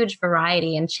a huge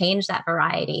variety and change that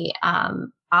variety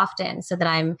often so that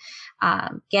I'm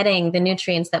getting the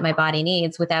nutrients that my body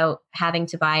needs without having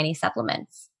to buy any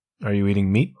supplements. Are you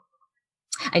eating meat?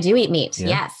 I do eat meat,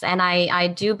 yes. And I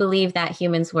do believe that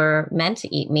humans were meant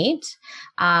to eat meat.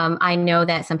 I know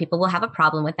that some people will have a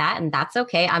problem with that, and that's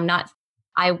okay.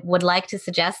 I would like to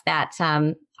suggest that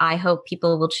I hope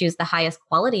people will choose the highest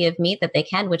quality of meat that they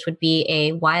can, which would be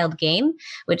a wild game,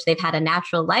 which they've had a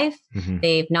natural life. Mm-hmm.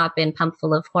 They've not been pumped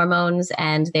full of hormones,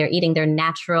 and they're eating their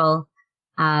natural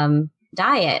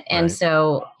diet. And right.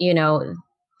 So,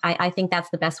 I think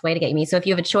that's the best way to get meat. So if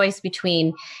you have a choice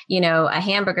between, a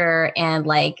hamburger and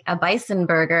like a bison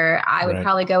burger, I would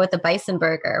probably go with the bison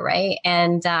burger, right?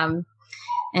 And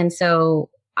so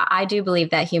I do believe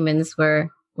that humans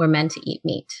were meant to eat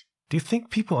meat. Do you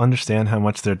think people understand how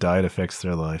much their diet affects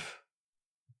their life?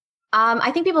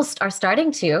 I think people are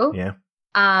starting to. Yeah.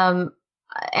 And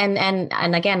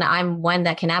again, I'm one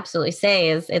that can absolutely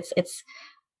say it's.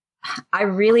 I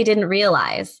really didn't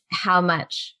realize how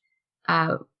much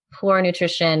poor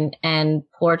nutrition and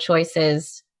poor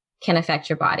choices can affect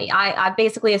your body. I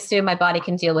basically assume my body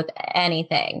can deal with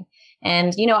anything.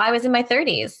 And, I was in my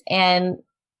 30s and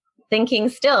thinking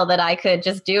still that I could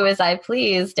just do as I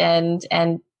pleased and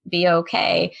be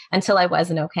okay until I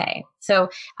wasn't okay. So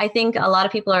I think a lot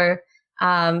of people are,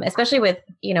 especially with,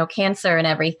 cancer and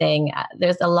everything,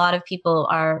 there's a lot of people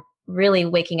are really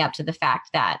waking up to the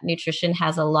fact that nutrition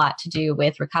has a lot to do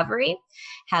with recovery,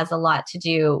 has a lot to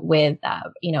do with,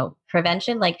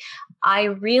 prevention. Like I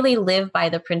really live by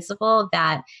the principle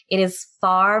that it is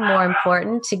far more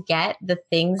important to get the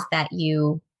things that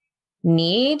you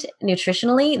need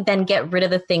nutritionally than get rid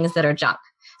of the things that are junk.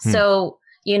 So,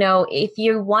 if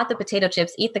you want the potato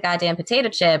chips, eat the goddamn potato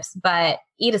chips, but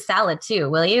eat a salad too,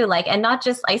 will you? Like, and not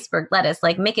just iceberg lettuce,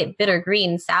 like make it bitter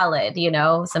green salad,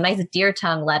 some nice deer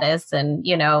tongue lettuce and,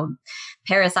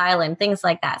 Paris Island, things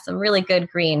like that. Some really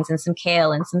good greens and some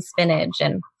kale and some spinach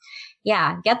and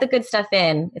get the good stuff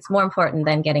in. It's more important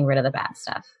than getting rid of the bad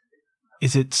stuff.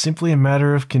 Is it simply a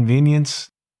matter of convenience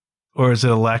or is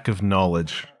it a lack of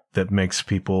knowledge that makes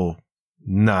people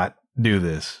not do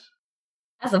this?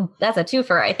 That's a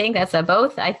twofer. I think that's a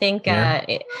both. I think,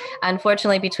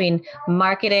 unfortunately, between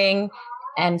marketing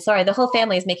and the whole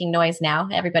family is making noise now.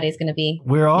 Everybody's going to be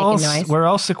making noise. We're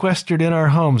all sequestered in our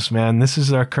homes, man. This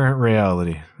is our current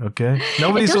reality. Okay,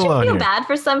 nobody's alone. Don't you feel here. bad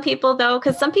for some people though?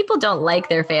 Because some people don't like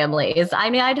their families.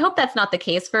 I mean, I'd hope that's not the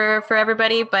case for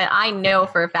everybody, but I know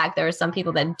for a fact there are some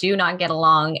people that do not get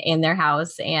along in their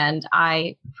house, and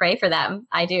I pray for them.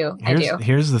 I do.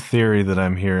 Here's the theory that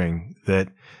I'm hearing that.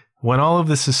 When all of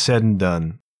this is said and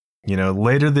done,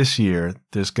 later this year,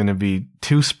 there's going to be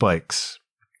 2 spikes.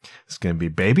 There's going to be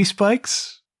baby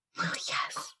spikes. Oh,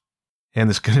 yes. And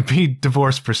there's going to be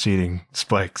divorce proceeding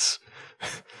spikes.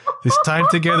 This time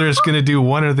together is going to do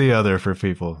one or the other for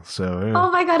people. So,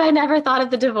 oh my God, I never thought of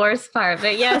the divorce part.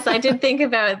 But yes, I did think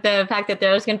about the fact that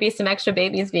there's going to be some extra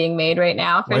babies being made right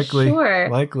now for sure.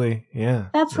 Likely, yeah.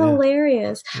 That's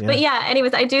hilarious. Yeah. But yeah,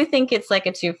 anyways, I do think it's like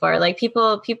a 2-for. Like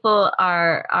people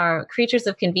are creatures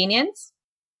of convenience.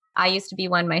 I used to be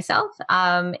one myself.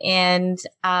 And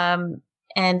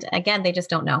again, they just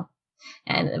don't know.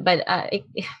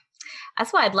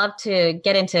 That's why I'd love to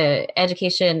get into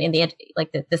education in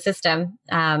the system,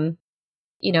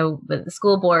 with the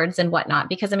school boards and whatnot,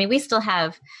 because I mean, we still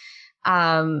have,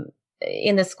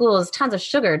 in the schools, tons of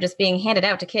sugar just being handed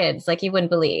out to kids like you wouldn't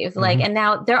believe. Mm-hmm. And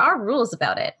now there are rules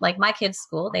about it. Like my kids'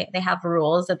 school, they have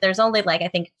rules that there's only I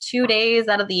think 2 days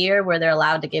out of the year where they're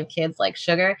allowed to give kids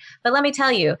sugar. But let me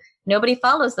tell you, nobody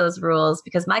follows those rules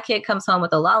because my kid comes home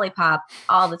with a lollipop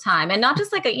all the time. And not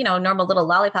just a normal little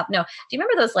lollipop. No. Do you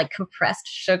remember those compressed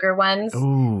sugar ones?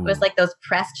 Ooh. It was those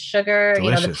pressed sugar,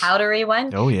 delicious. The powdery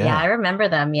one. Oh, yeah. Yeah, I remember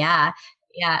them. Yeah.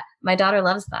 Yeah. My daughter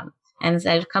loves them. And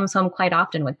so comes home quite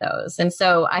often with those. And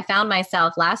so I found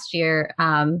myself last year,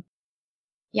 it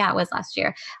was last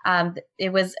year.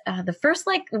 It was the first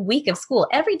week of school.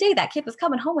 Every day that kid was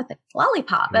coming home with a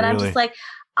lollipop. And really? I'm just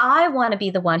I want to be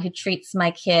the one who treats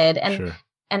my kid. And sure.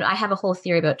 And I have a whole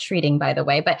theory about treating, by the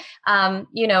way. But,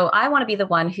 I want to be the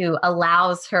one who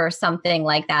allows her something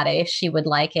like that if she would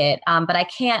like it. But I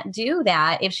can't do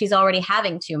that if she's already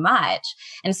having too much.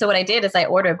 And so what I did is I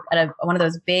ordered one of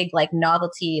those big,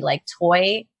 novelty,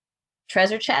 toy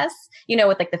treasure chests,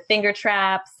 with the finger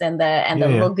traps and the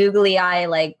little googly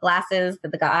eye glasses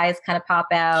that the eyes kind of pop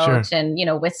out, sure.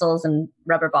 And whistles and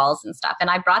rubber balls and stuff. And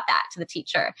I brought that to the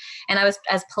teacher, and I was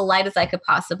as polite as I could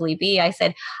possibly be. I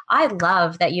said, I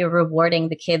love that you're rewarding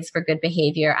the kids for good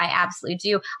behavior. I absolutely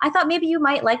do. I thought maybe you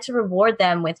might like to reward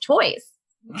them with toys.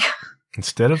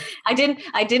 Instead of I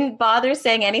didn't bother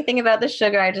saying anything about the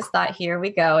sugar. I just thought, here we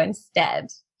go instead.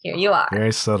 Here you are.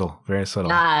 Very subtle. Very subtle.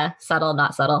 Subtle,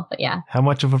 not subtle, but yeah. How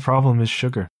much of a problem is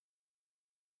sugar?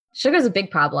 Sugar is a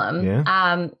big problem.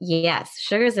 Yeah. Yes,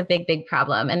 sugar is a big, big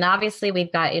problem. And obviously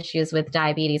we've got issues with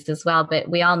diabetes as well, but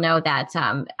we all know that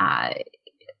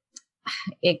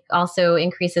it also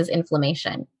increases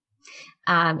inflammation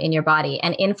in your body.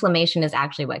 And inflammation is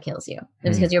actually what kills you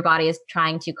because your body is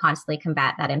trying to constantly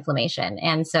combat that inflammation.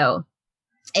 And so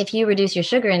if you reduce your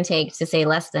sugar intake to say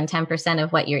less than 10%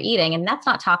 of what you're eating, and that's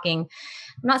I'm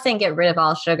not saying get rid of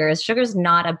all sugars. Sugar's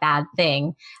not a bad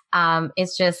thing.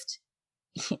 It's just,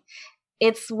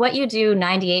 it's what you do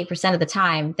 98% of the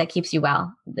time that keeps you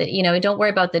well. Don't worry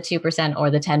about the 2%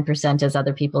 or the 10%, as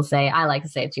other people say. I like to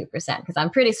say 2% because I'm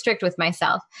pretty strict with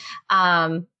myself,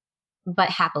 but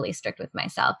happily strict with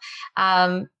myself.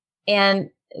 And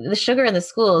the sugar in the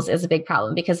schools is a big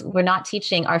problem because we're not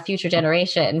teaching our future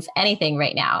generations anything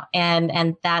right now.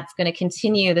 And that's going to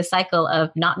continue the cycle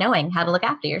of not knowing how to look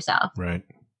after yourself. Right.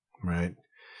 Right.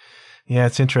 Yeah,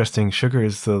 it's interesting. Sugar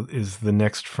is the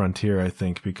next frontier, I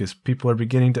think, because people are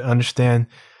beginning to understand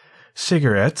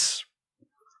cigarettes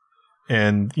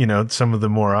and, some of the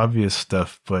more obvious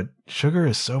stuff, but sugar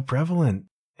is so prevalent.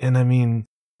 And I mean,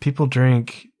 people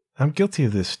drink, I'm guilty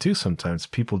of this too sometimes.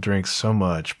 People drink so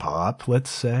much pop,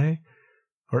 let's say,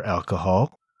 or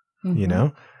alcohol,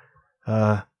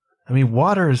 I mean,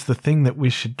 water is the thing that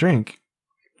we should drink,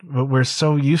 but we're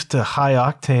so used to high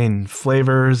octane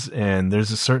flavors and there's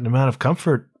a certain amount of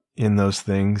comfort in those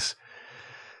things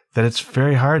that it's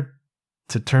very hard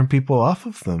to turn people off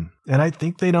of them. And I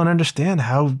think they don't understand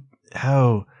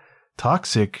how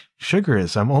toxic sugar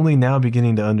is. I'm only now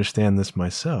beginning to understand this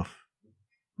myself.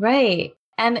 Right.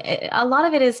 And a lot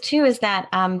of it is that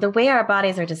the way our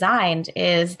bodies are designed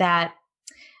is that,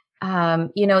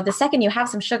 the second you have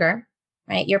some sugar,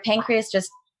 right, your pancreas just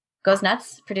goes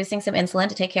nuts producing some insulin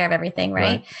to take care of everything,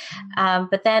 right?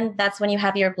 But then that's when you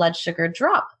have your blood sugar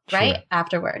drop, right? Sure.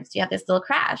 Afterwards, you have this little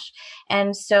crash.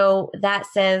 And so that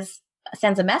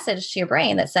sends a message to your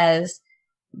brain that says,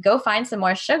 go find some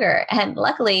more sugar. And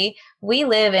luckily we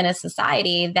live in a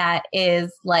society that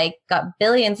is got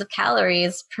billions of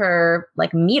calories per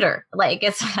meter.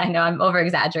 I know I'm over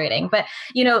exaggerating, but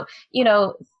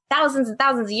thousands and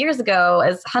thousands of years ago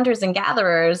as hunters and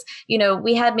gatherers,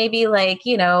 we had maybe only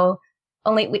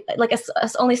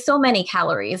so many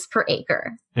calories per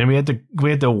acre. And we had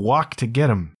to walk to get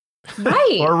them.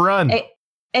 Right. Or run.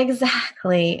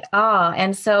 Exactly.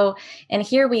 And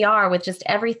here we are with just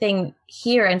everything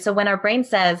here. And so when our brain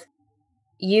says,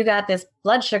 you got this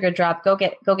blood sugar drop, go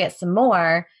get some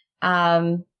more.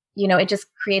 it just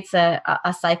creates a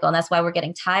cycle. And that's why we're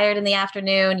getting tired in the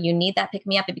afternoon. You need that pick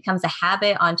me up. It becomes a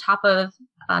habit on top of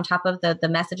the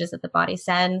messages that the body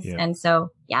sends. Yeah. And so,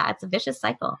 it's a vicious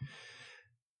cycle.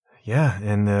 Yeah.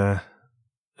 And a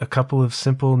couple of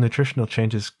simple nutritional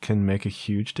changes can make a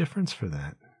huge difference for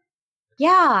that.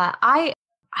 Yeah.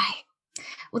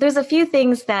 Well, there's a few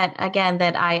things that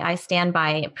I stand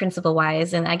by principle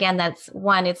wise. And again, that's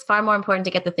one, it's far more important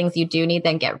to get the things you do need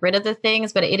than get rid of the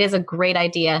things, but it is a great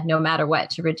idea no matter what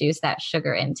to reduce that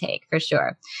sugar intake for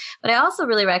sure. But I also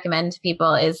really recommend to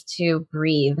people is to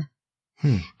breathe.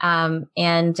 And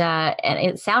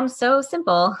it sounds so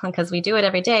simple because we do it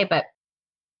every day, but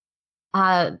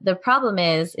the problem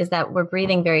is that we're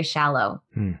breathing very shallow,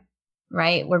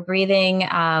 right? We're breathing,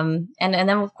 and then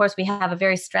of course we have a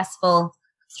very stressful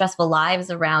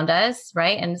lives around us,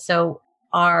 right? And so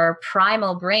our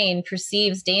primal brain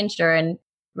perceives danger and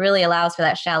really allows for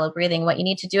that shallow breathing. What you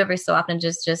need to do every so often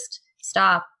is just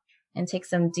stop and take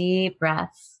some deep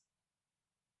breaths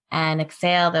and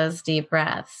exhale those deep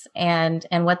breaths. And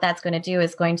what that's going to do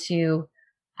is going to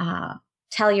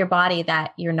tell your body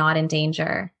that you're not in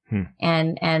danger,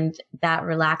 and that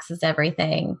relaxes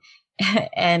everything.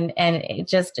 and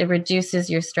it reduces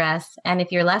your stress. And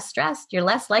if you're less stressed, you're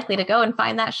less likely to go and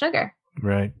find that sugar.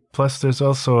 Right. Plus, there's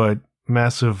also a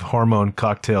massive hormone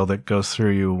cocktail that goes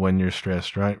through you when you're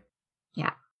stressed, right?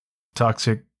 Yeah.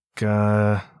 Toxic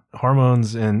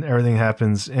hormones and everything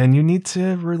happens, and you need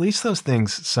to release those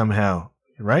things somehow,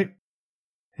 right?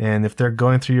 And if they're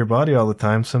going through your body all the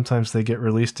time, sometimes they get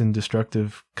released in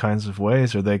destructive kinds of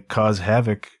ways, or they cause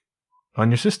havoc on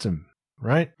your system,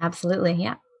 right? Absolutely,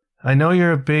 yeah. I know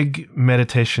you're a big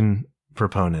meditation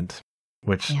proponent,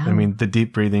 which, I mean, the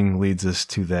deep breathing leads us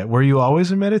to that. Were you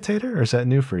always a meditator, or is that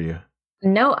new for you?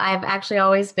 No, I've actually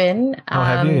always been,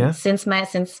 have you? Yeah. since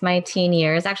my teen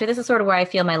years. Actually, this is sort of where I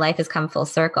feel my life has come full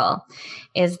circle,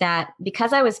 is that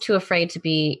because I was too afraid to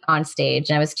be on stage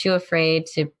and I was too afraid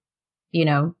to,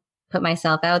 put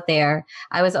myself out there,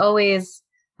 I was always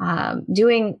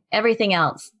doing everything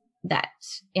else that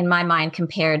in my mind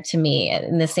compared to me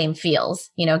in the same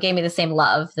feels, gave me the same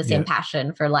love, the same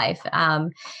passion for life.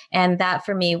 And that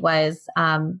for me was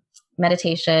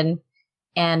meditation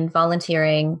and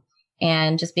volunteering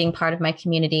and just being part of my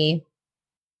community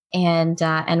and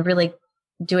really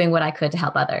doing what I could to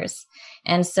help others.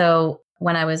 And so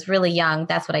when I was really young,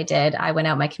 that's what I did. I went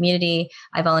out in my community.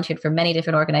 I volunteered for many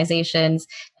different organizations.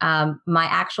 My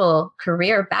actual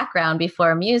career background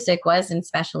before music was in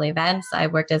special events. I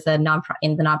worked as in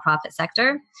the nonprofit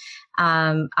sector.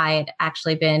 I had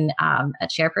actually been a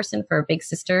chairperson for Big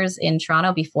Sisters in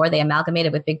Toronto before they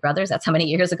amalgamated with Big Brothers. That's how many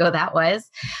years ago that was.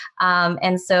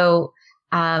 And so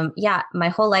my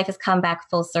whole life has come back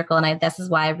full circle. And this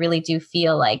is why I really do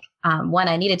feel like, one,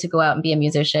 I needed to go out and be a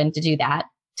musician to do that,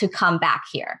 to come back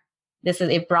here.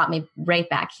 It brought me right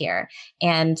back here.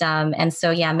 And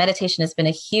so, meditation has been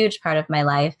a huge part of my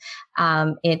life.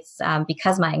 It's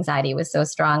because my anxiety was so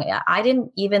strong. I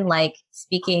didn't even like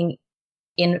speaking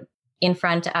in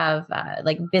front of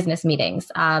business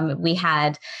meetings. We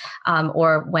had,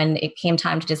 or when it came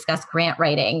time to discuss grant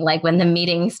writing, like when the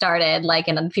meeting started,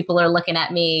 and people are looking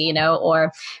at me,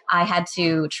 or I had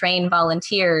to train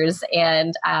volunteers,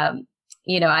 and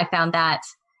I found that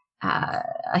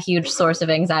a huge source of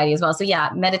anxiety as well. So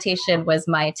meditation was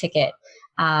my ticket.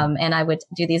 And I would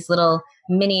do these little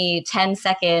mini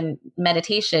 10-second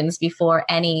meditations before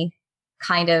any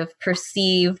kind of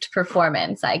perceived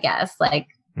performance, I guess.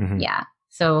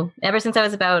 So ever since I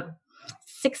was about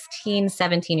 16,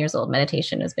 17 years old,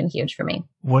 meditation has been huge for me.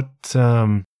 What's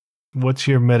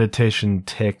your meditation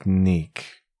technique?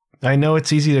 I know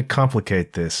it's easy to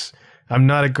complicate this. I'm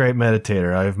not a great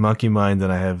meditator. I have monkey mind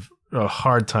and I have a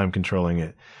hard time controlling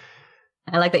it.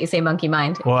 I like that you say monkey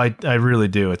mind. Well, I really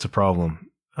do. It's a problem.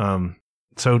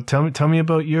 So tell me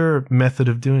about your method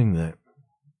of doing that.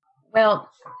 Well,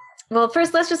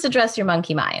 first let's just address your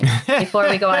monkey mind before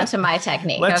we go on to my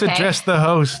technique. Let's address the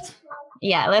host.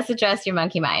 Yeah, let's address your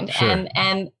monkey mind. Sure.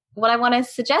 And what I want to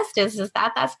suggest is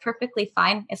that that's perfectly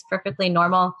fine. It's perfectly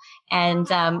normal. And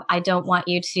I don't want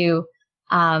you to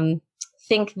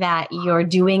think that you're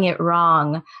doing it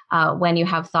wrong when you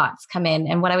have thoughts come in.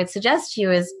 And what I would suggest to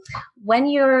you is when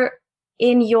you're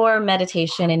in your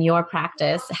meditation, in your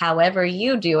practice, however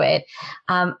you do it,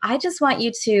 I just want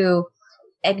you to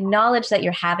acknowledge that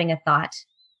you're having a thought.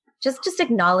 Just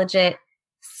acknowledge it,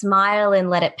 smile and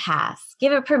let it pass.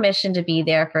 Give it permission to be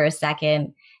there for a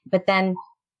second, but then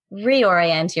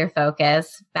reorient your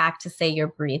focus back to, say, your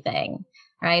breathing,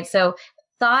 right? So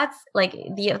thoughts, like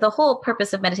the whole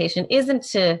purpose of meditation isn't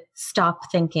to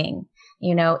stop thinking,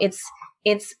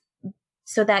 it's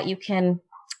so that you can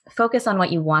focus on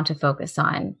what you want to focus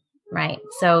on, right?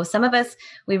 So some of us,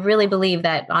 we really believe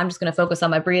that I'm just going to focus on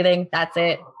my breathing. That's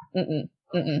it.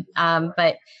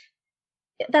 But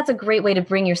that's a great way to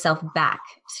bring yourself back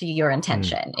to your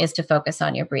intention is to focus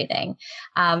on your breathing.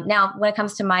 Now, when it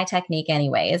comes to my technique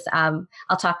anyways, I'll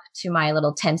talk to my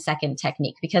little 10-second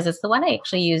technique because it's the one I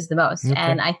actually use the most. Okay.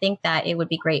 And I think that it would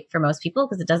be great for most people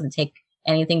because it doesn't take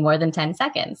anything more than 10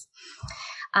 seconds.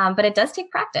 But it does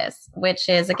take practice, which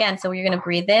is, again, so you're going to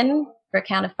breathe in for a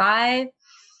count of 5.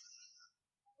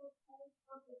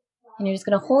 And you're just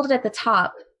going to hold it at the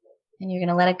top and you're going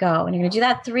to let it go. And you're going to do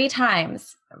that 3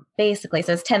 times, basically.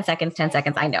 So it's 10 seconds, 10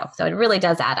 seconds. I know. So it really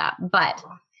does add up. But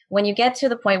when you get to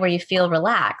the point where you feel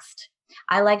relaxed,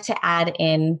 I like to add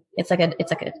in, it's like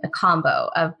a combo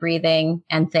of breathing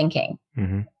and thinking.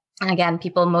 And again,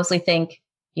 people mostly think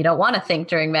you don't want to think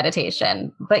during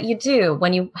meditation, but you do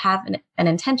when you have an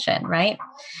intention, right?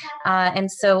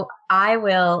 And so I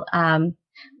will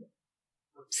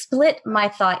split my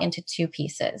thought into 2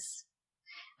 pieces.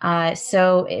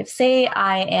 So if say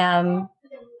I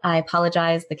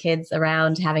apologize, the kids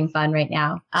around having fun right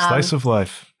now. Slice of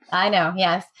life. I know.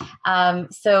 Yes.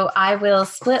 So I will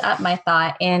split up my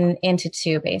thought into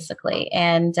 2 basically.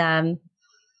 And,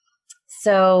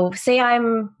 so say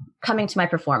I'm coming to my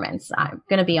performance, I'm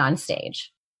going to be on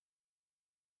stage.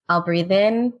 I'll breathe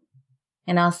in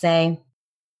and I'll say,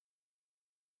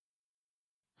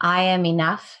 I am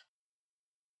enough.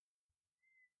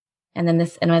 And then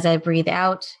and as I breathe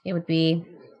out, it would be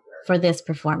for this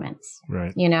performance,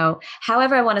 right?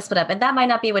 However I want to split up. And that might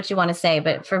not be what you want to say,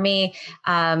 but for me,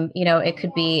 it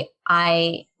could be,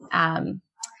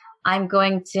 I'm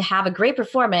going to have a great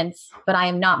performance, but I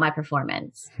am not my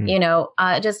performance.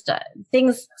 Just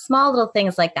things, small little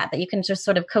things like that you can just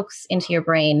sort of coax into your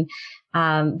brain,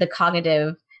 the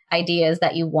cognitive ideas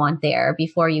that you want there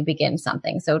before you begin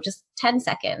something. So just 10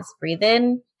 seconds, breathe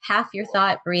in, half your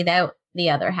thought, breathe out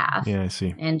the other half. Yeah, I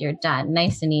see. And you're done.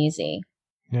 Nice and easy.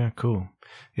 Yeah, cool.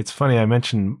 It's funny. I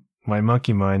mentioned my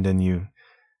monkey mind and you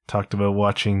talked about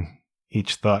watching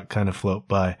each thought kind of float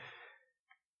by.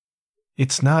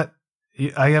 It's not,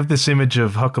 I have this image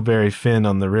of Huckleberry Finn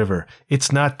on the river.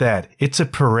 It's not that. It's a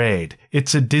parade.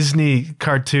 It's a Disney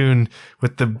cartoon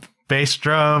with the bass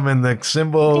drum and the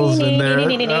cymbals and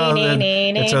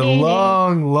it's a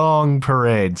long, long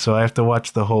parade. So I have to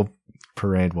watch the whole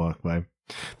parade walk by.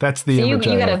 That's the image.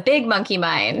 You got a big monkey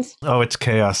mind. Oh, it's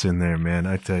chaos in there, man.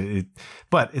 I tell you,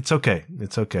 but it's okay.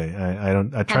 It's okay.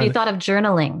 Have you thought of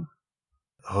journaling?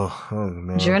 Oh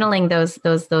man. Journaling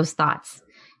those thoughts.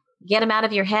 Get them out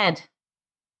of your head.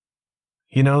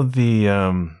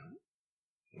 The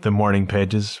morning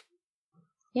pages.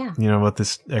 Yeah. You know about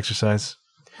this exercise?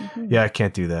 Mm-hmm. Yeah, I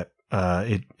can't do that.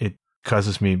 It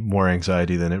causes me more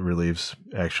anxiety than it relieves,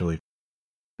 actually.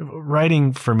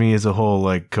 Writing for me is a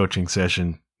whole coaching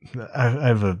session. I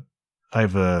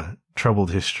have a troubled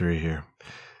history here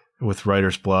with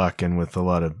writer's block and with a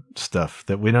lot of stuff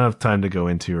that we don't have time to go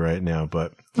into right now.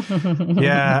 But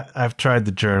yeah, I've tried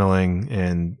the journaling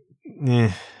and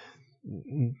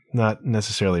not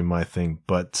necessarily my thing.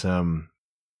 But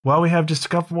while we have just a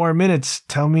couple more minutes,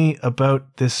 tell me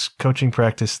about this coaching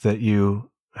practice that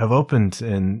you have opened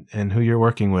and who you're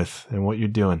working with and what you're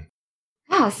doing.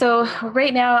 Yeah, so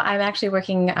right now I'm actually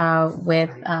working with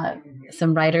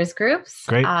some writers groups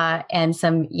and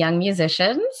some young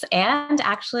musicians. And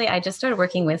actually, I just started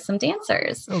working with some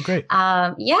dancers. Oh, great.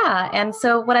 Yeah. And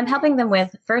so what I'm helping them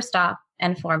with, first off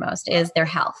and foremost, is their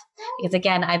health. Because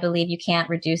again, I believe you can't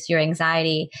reduce your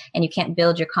anxiety and you can't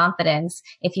build your confidence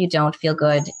if you don't feel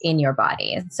good in your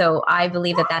body. So I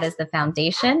believe that is the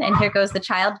foundation. And here goes the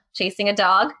child chasing a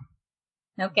dog.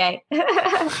 Okay. It's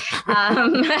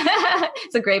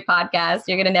a great podcast.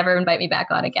 You're going to never invite me back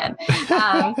on again.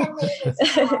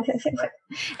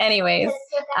 Anyways,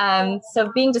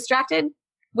 so being distracted,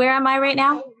 where am I right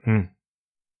now? I'm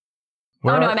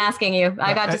asking you.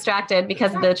 I got distracted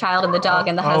because of the child and the dog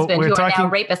and the husband who are now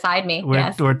right beside me.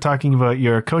 We're talking about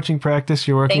your coaching practice.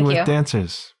 You're working with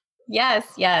dancers. Yes.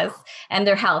 And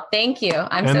their health. Thank you.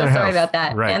 I'm so sorry about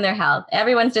that. Right. And their health.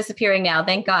 Everyone's disappearing now.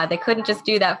 Thank God. They couldn't just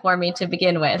do that for me to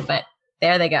begin with, but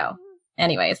there they go.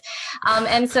 Anyways.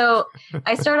 And so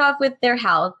I start off with their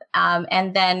health.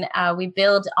 And then we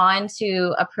build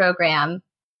onto a program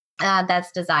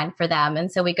that's designed for them.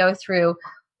 And so we go through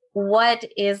what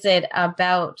is it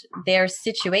about their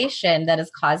situation that is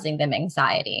causing them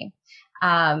anxiety.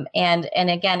 And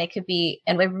again, it could be,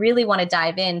 and we really want to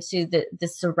dive into the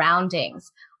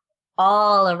surroundings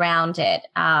all around it,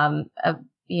 of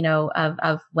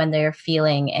when they're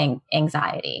feeling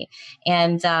anxiety.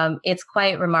 And, it's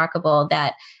quite remarkable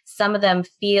that some of them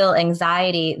feel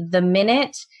anxiety the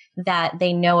minute that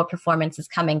they know a performance is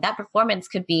coming. That performance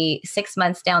could be 6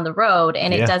 months down the road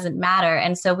and it doesn't matter.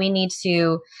 And so we need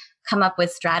to come up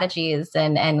with strategies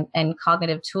and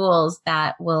cognitive tools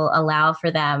that will allow for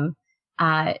them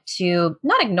to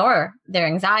not ignore their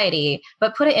anxiety,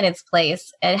 but put it in its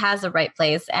place. It has the right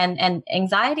place. And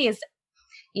anxiety is,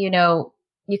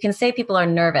 you can say people are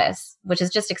nervous, which is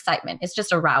just excitement. It's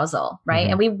just arousal, right?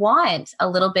 And we want a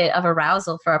little bit of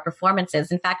arousal for our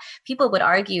performances. In fact, people would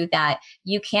argue that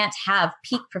you can't have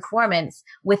peak performance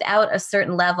without a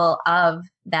certain level of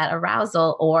that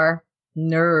arousal or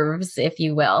nerves, if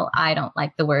you will. I don't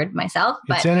like the word myself,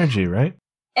 but it's energy, right?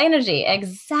 Energy,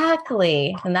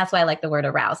 exactly. And that's why I like the word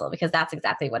arousal, because that's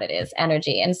exactly what it is,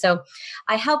 energy. And so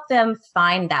I help them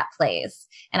find that place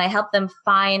and I help them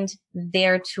find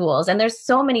their tools. And there's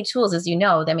so many tools, as you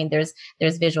know. I mean, there's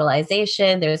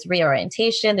visualization, there's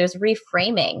reorientation, there's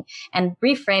reframing. And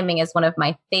reframing is one of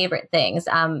my favorite things.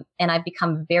 And I've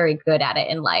become very good at it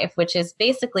in life, which is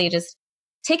basically just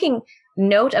taking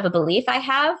note of a belief I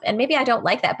have, and maybe I don't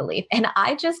like that belief, and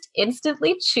I just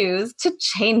instantly choose to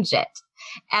change it.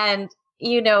 And,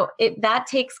 that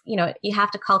takes, you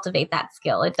have to cultivate that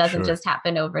skill. It doesn't just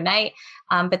happen overnight.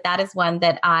 But that is one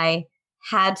that I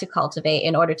had to cultivate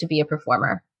in order to be a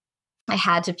performer. I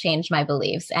had to change my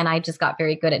beliefs, and I just got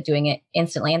very good at doing it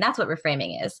instantly. And that's what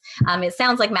reframing is. It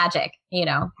sounds like magic,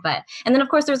 and then of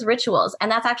course there's rituals. And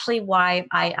that's actually why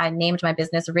I named my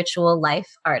business Ritual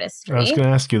Life Artistry. I was going to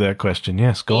ask you that question.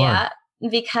 Yes, go on.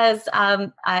 Because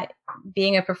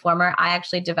being a performer, I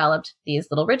actually developed these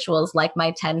little rituals, like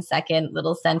my 10-second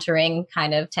little centering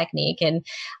kind of technique.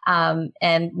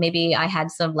 And maybe I had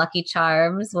some lucky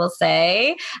charms, we'll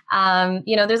say.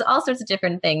 There's all sorts of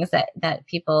different things that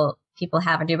people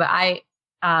have and do. But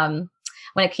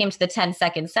when it came to the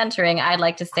 10-second centering, I'd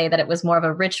like to say that it was more of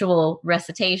a ritual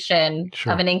recitation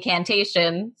of an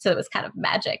incantation. So it was kind of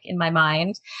magic in my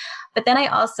mind. But then I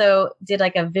also did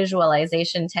like a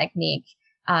visualization technique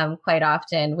quite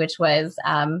often, which was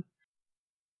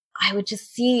I would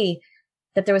just see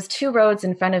that there was 2 roads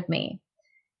in front of me.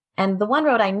 And the one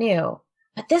road I knew,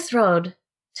 but this road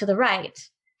to the right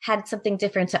had something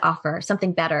different to offer,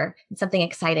 something better, and something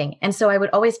exciting. And so I would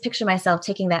always picture myself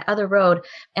taking that other road.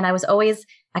 And I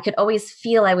could always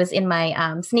feel I was in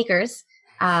my sneakers,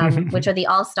 which are the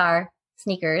All-Star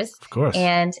sneakers. Of course.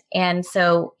 And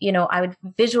so, I would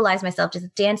visualize myself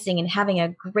just dancing and having a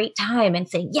great time and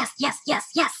saying, yes, yes, yes,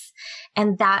 yes.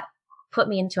 And that put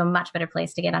me into a much better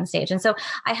place to get on stage. And so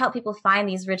I help people find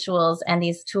these rituals and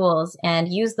these tools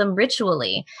and use them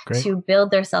ritually to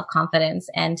build their self-confidence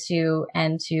and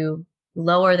to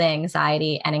lower the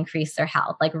anxiety and increase their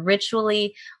health. Like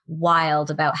ritually wild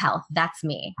about health. That's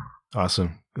me.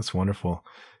 Awesome. That's wonderful.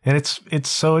 And it's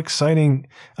so exciting.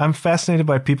 I'm fascinated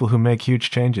by people who make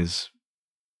huge changes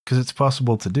because it's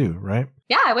possible to do, right?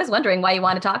 Yeah, I was wondering why you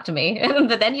want to talk to me,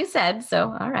 but then you said,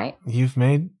 so all right. You've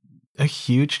made a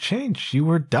huge change. You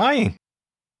were dying.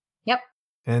 Yep.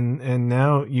 And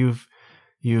now you've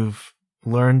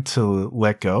learned to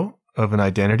let go of an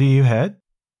identity you had,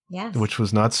 yes, which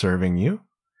was not serving you,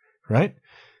 right?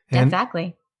 And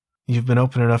exactly. You've been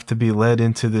open enough to be led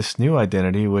into this new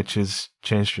identity, which has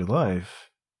changed your life.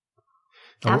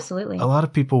 Absolutely. A lot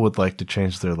of people would like to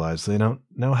change their lives. They don't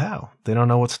know how. They don't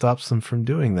know what stops them from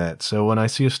doing that. So when I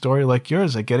see a story like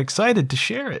yours, I get excited to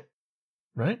share it.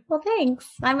 Right? Well, thanks.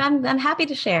 I'm happy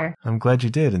to share. I'm glad you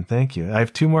did, and thank you. I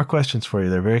have 2 more questions for you.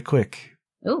 They're very quick.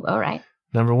 Ooh, all right.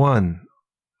 Number 1,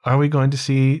 are we going to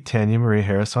see Tanya Marie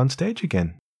Harris on stage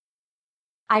again?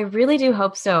 I really do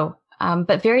hope so,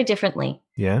 but very differently.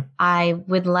 Yeah? I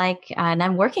would like, and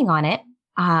I'm working on it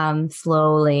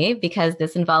slowly because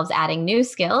this involves adding new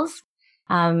skills.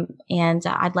 And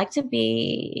I'd like to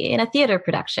be in a theater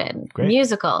production,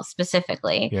 musical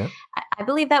specifically. Yeah. I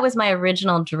believe that was my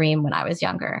original dream when I was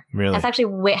younger. Really? That's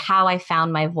actually how I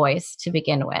found my voice to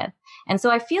begin with. And so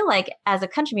I feel like as a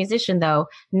country musician, though,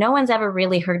 no one's ever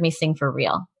really heard me sing for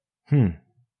real.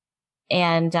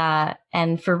 And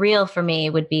for real for me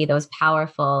would be those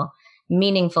powerful,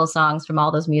 meaningful songs from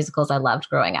all those musicals I loved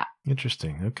growing up.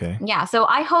 Interesting. Okay. Yeah. So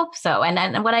I hope so.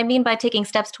 And what I mean by taking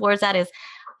steps towards that is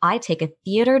I take a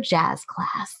theater jazz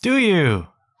class. Do you?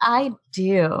 I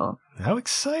do. How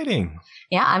exciting.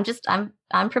 Yeah,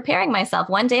 I'm preparing myself.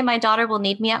 One day my daughter will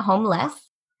need me at home less.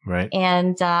 Right.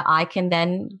 And I can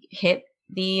then hit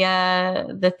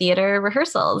the theater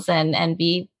rehearsals and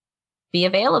be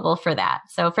available for that.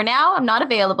 So for now, I'm not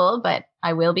available, but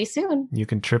I will be soon. You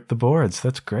can trip the boards.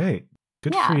 That's great.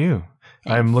 Good for you.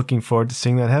 Thanks. I'm looking forward to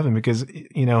seeing that happen because,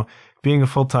 being a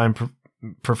full-time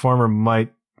performer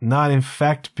might not in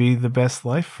fact be the best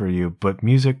life for you, but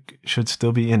music should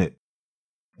still be in it.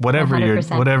 Whatever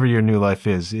 100%. your new life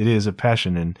is, it is a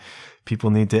passion, and people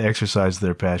need to exercise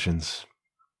their passions.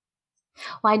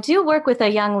 Well, I do work with a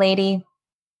young lady,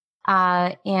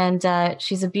 and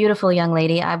she's a beautiful young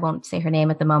lady. I won't say her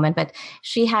name at the moment, but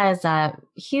she has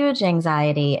huge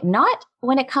anxiety, not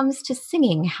when it comes to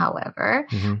singing, however,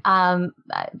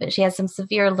 but she has some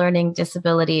severe learning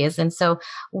disabilities. And so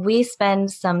we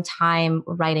spend some time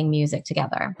writing music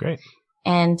together. Great.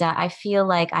 And I feel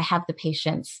like I have the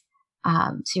patience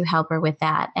to help her with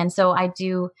that. And so I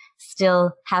do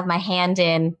still have my hand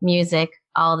in music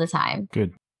all the time.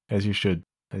 Good. As you should.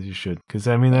 Because,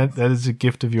 I mean, that is a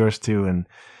gift of yours, too. And,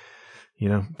 you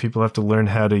know, people have to learn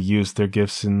how to use their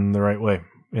gifts in the right way,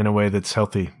 in a way that's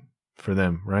healthy for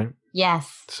them, right?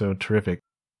 Yes. So terrific.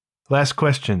 Last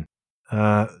question.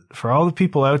 For all the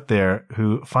people out there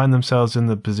who find themselves in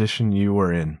the position you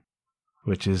were in,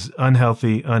 which is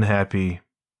unhealthy, unhappy,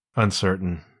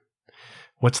 uncertain,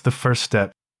 what's the first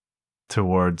step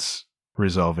towards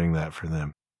resolving that for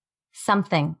them?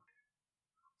 Something.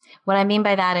 What I mean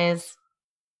by that is,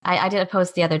 I did a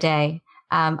post the other day.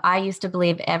 I used to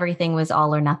believe everything was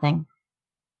all or nothing.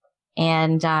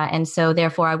 And so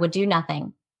therefore I would do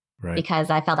nothing. Right. Because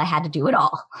I felt I had to do it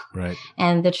all. Right.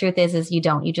 And the truth is you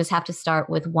don't. You just have to start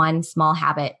with one small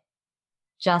habit,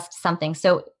 just something.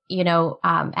 So, you know,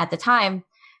 at the time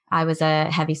I was a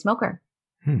heavy smoker.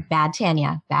 Bad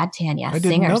Tanya,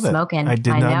 singer, smoking. I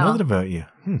did not know that about you.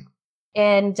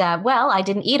 And well, I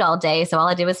didn't eat all day, so all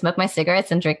I did was smoke my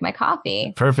cigarettes and drink my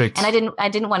coffee. Perfect. And I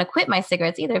didn't want to quit my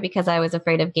cigarettes either because I was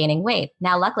afraid of gaining weight.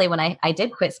 Now, luckily, when I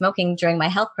did quit smoking during my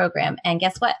health program, and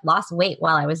guess what? Lost weight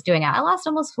while I was doing it. I lost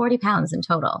almost 40 pounds in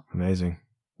total. Amazing.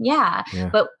 Yeah.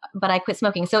 But I quit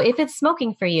smoking. So if it's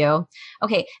smoking for you,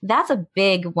 okay, that's a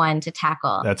big one to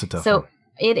tackle. That's a tough one.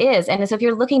 It is. And so if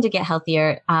you're looking to get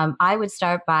healthier, I would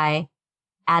start by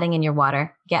adding in your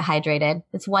water. Get hydrated.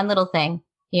 It's one little thing.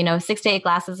 6 to 8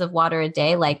 glasses of water a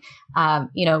day, write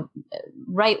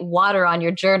water on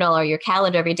your journal or your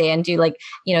calendar every day and do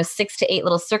 6 to 8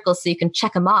 little circles so you can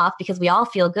check them off, because we all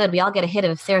feel good. We all get a hit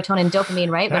of serotonin,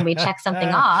 dopamine, right? When we check something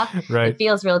off, right. It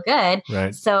feels real good.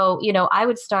 Right. So, I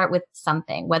would start with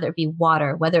something, whether it be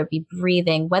water, whether it be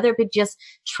breathing, whether it be just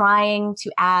trying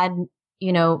to add,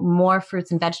 more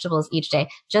fruits and vegetables each day.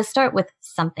 Just start with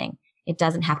something. It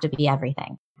doesn't have to be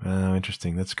everything. Oh,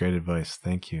 interesting. That's great advice.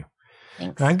 Thank you.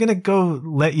 Thanks. I'm going to go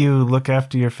let you look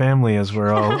after your family as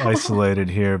we're all isolated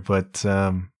here, but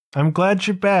I'm glad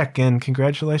you're back, and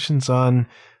congratulations on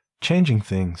changing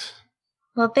things.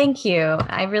 Well, thank you.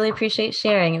 I really appreciate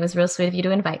sharing. It was real sweet of you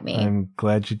to invite me. I'm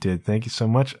glad you did. Thank you so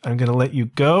much. I'm going to let you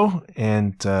go,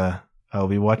 and I'll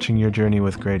be watching your journey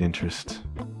with great interest.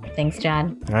 Thanks,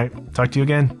 John. All right. Talk to you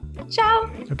again. Ciao.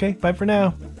 Okay. Bye for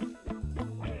now.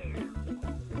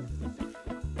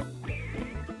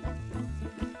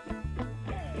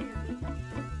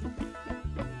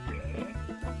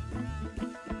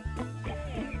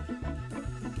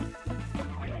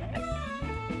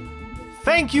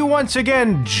 Thank you once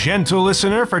again, gentle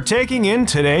listener, for taking in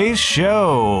today's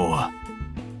show.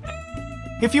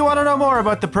 If you want to know more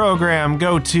about the program,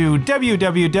 go to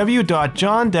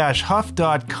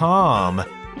www.john-huff.com.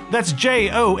 That's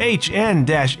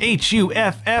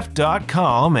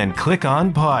JOHN-HUFF.com and click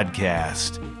on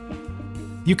podcast.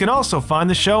 You can also find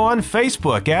the show on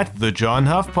Facebook at The John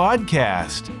Huff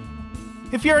Podcast.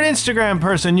 If you're an Instagram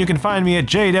person, you can find me at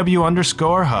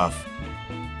JW_Huff.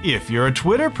 If you're a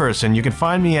Twitter person, you can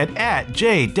find me at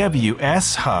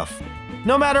JWSHuff.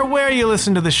 No matter where you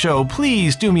listen to the show,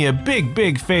 please do me a big,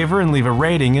 big favor and leave a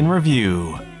rating and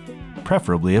review.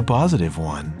 Preferably a positive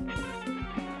one.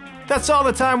 That's all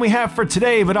the time we have for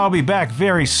today, but I'll be back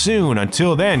very soon.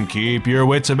 Until then, keep your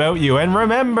wits about you, and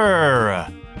remember,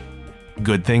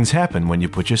 good things happen when you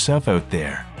put yourself out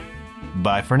there.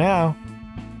 Bye for now.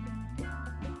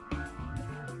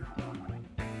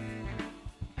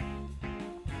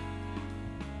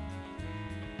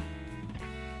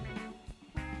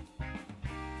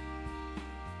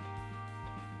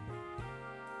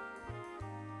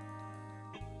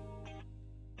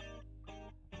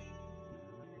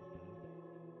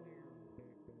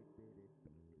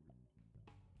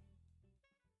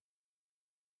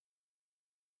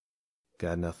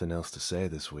 Got nothing else to say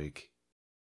this week.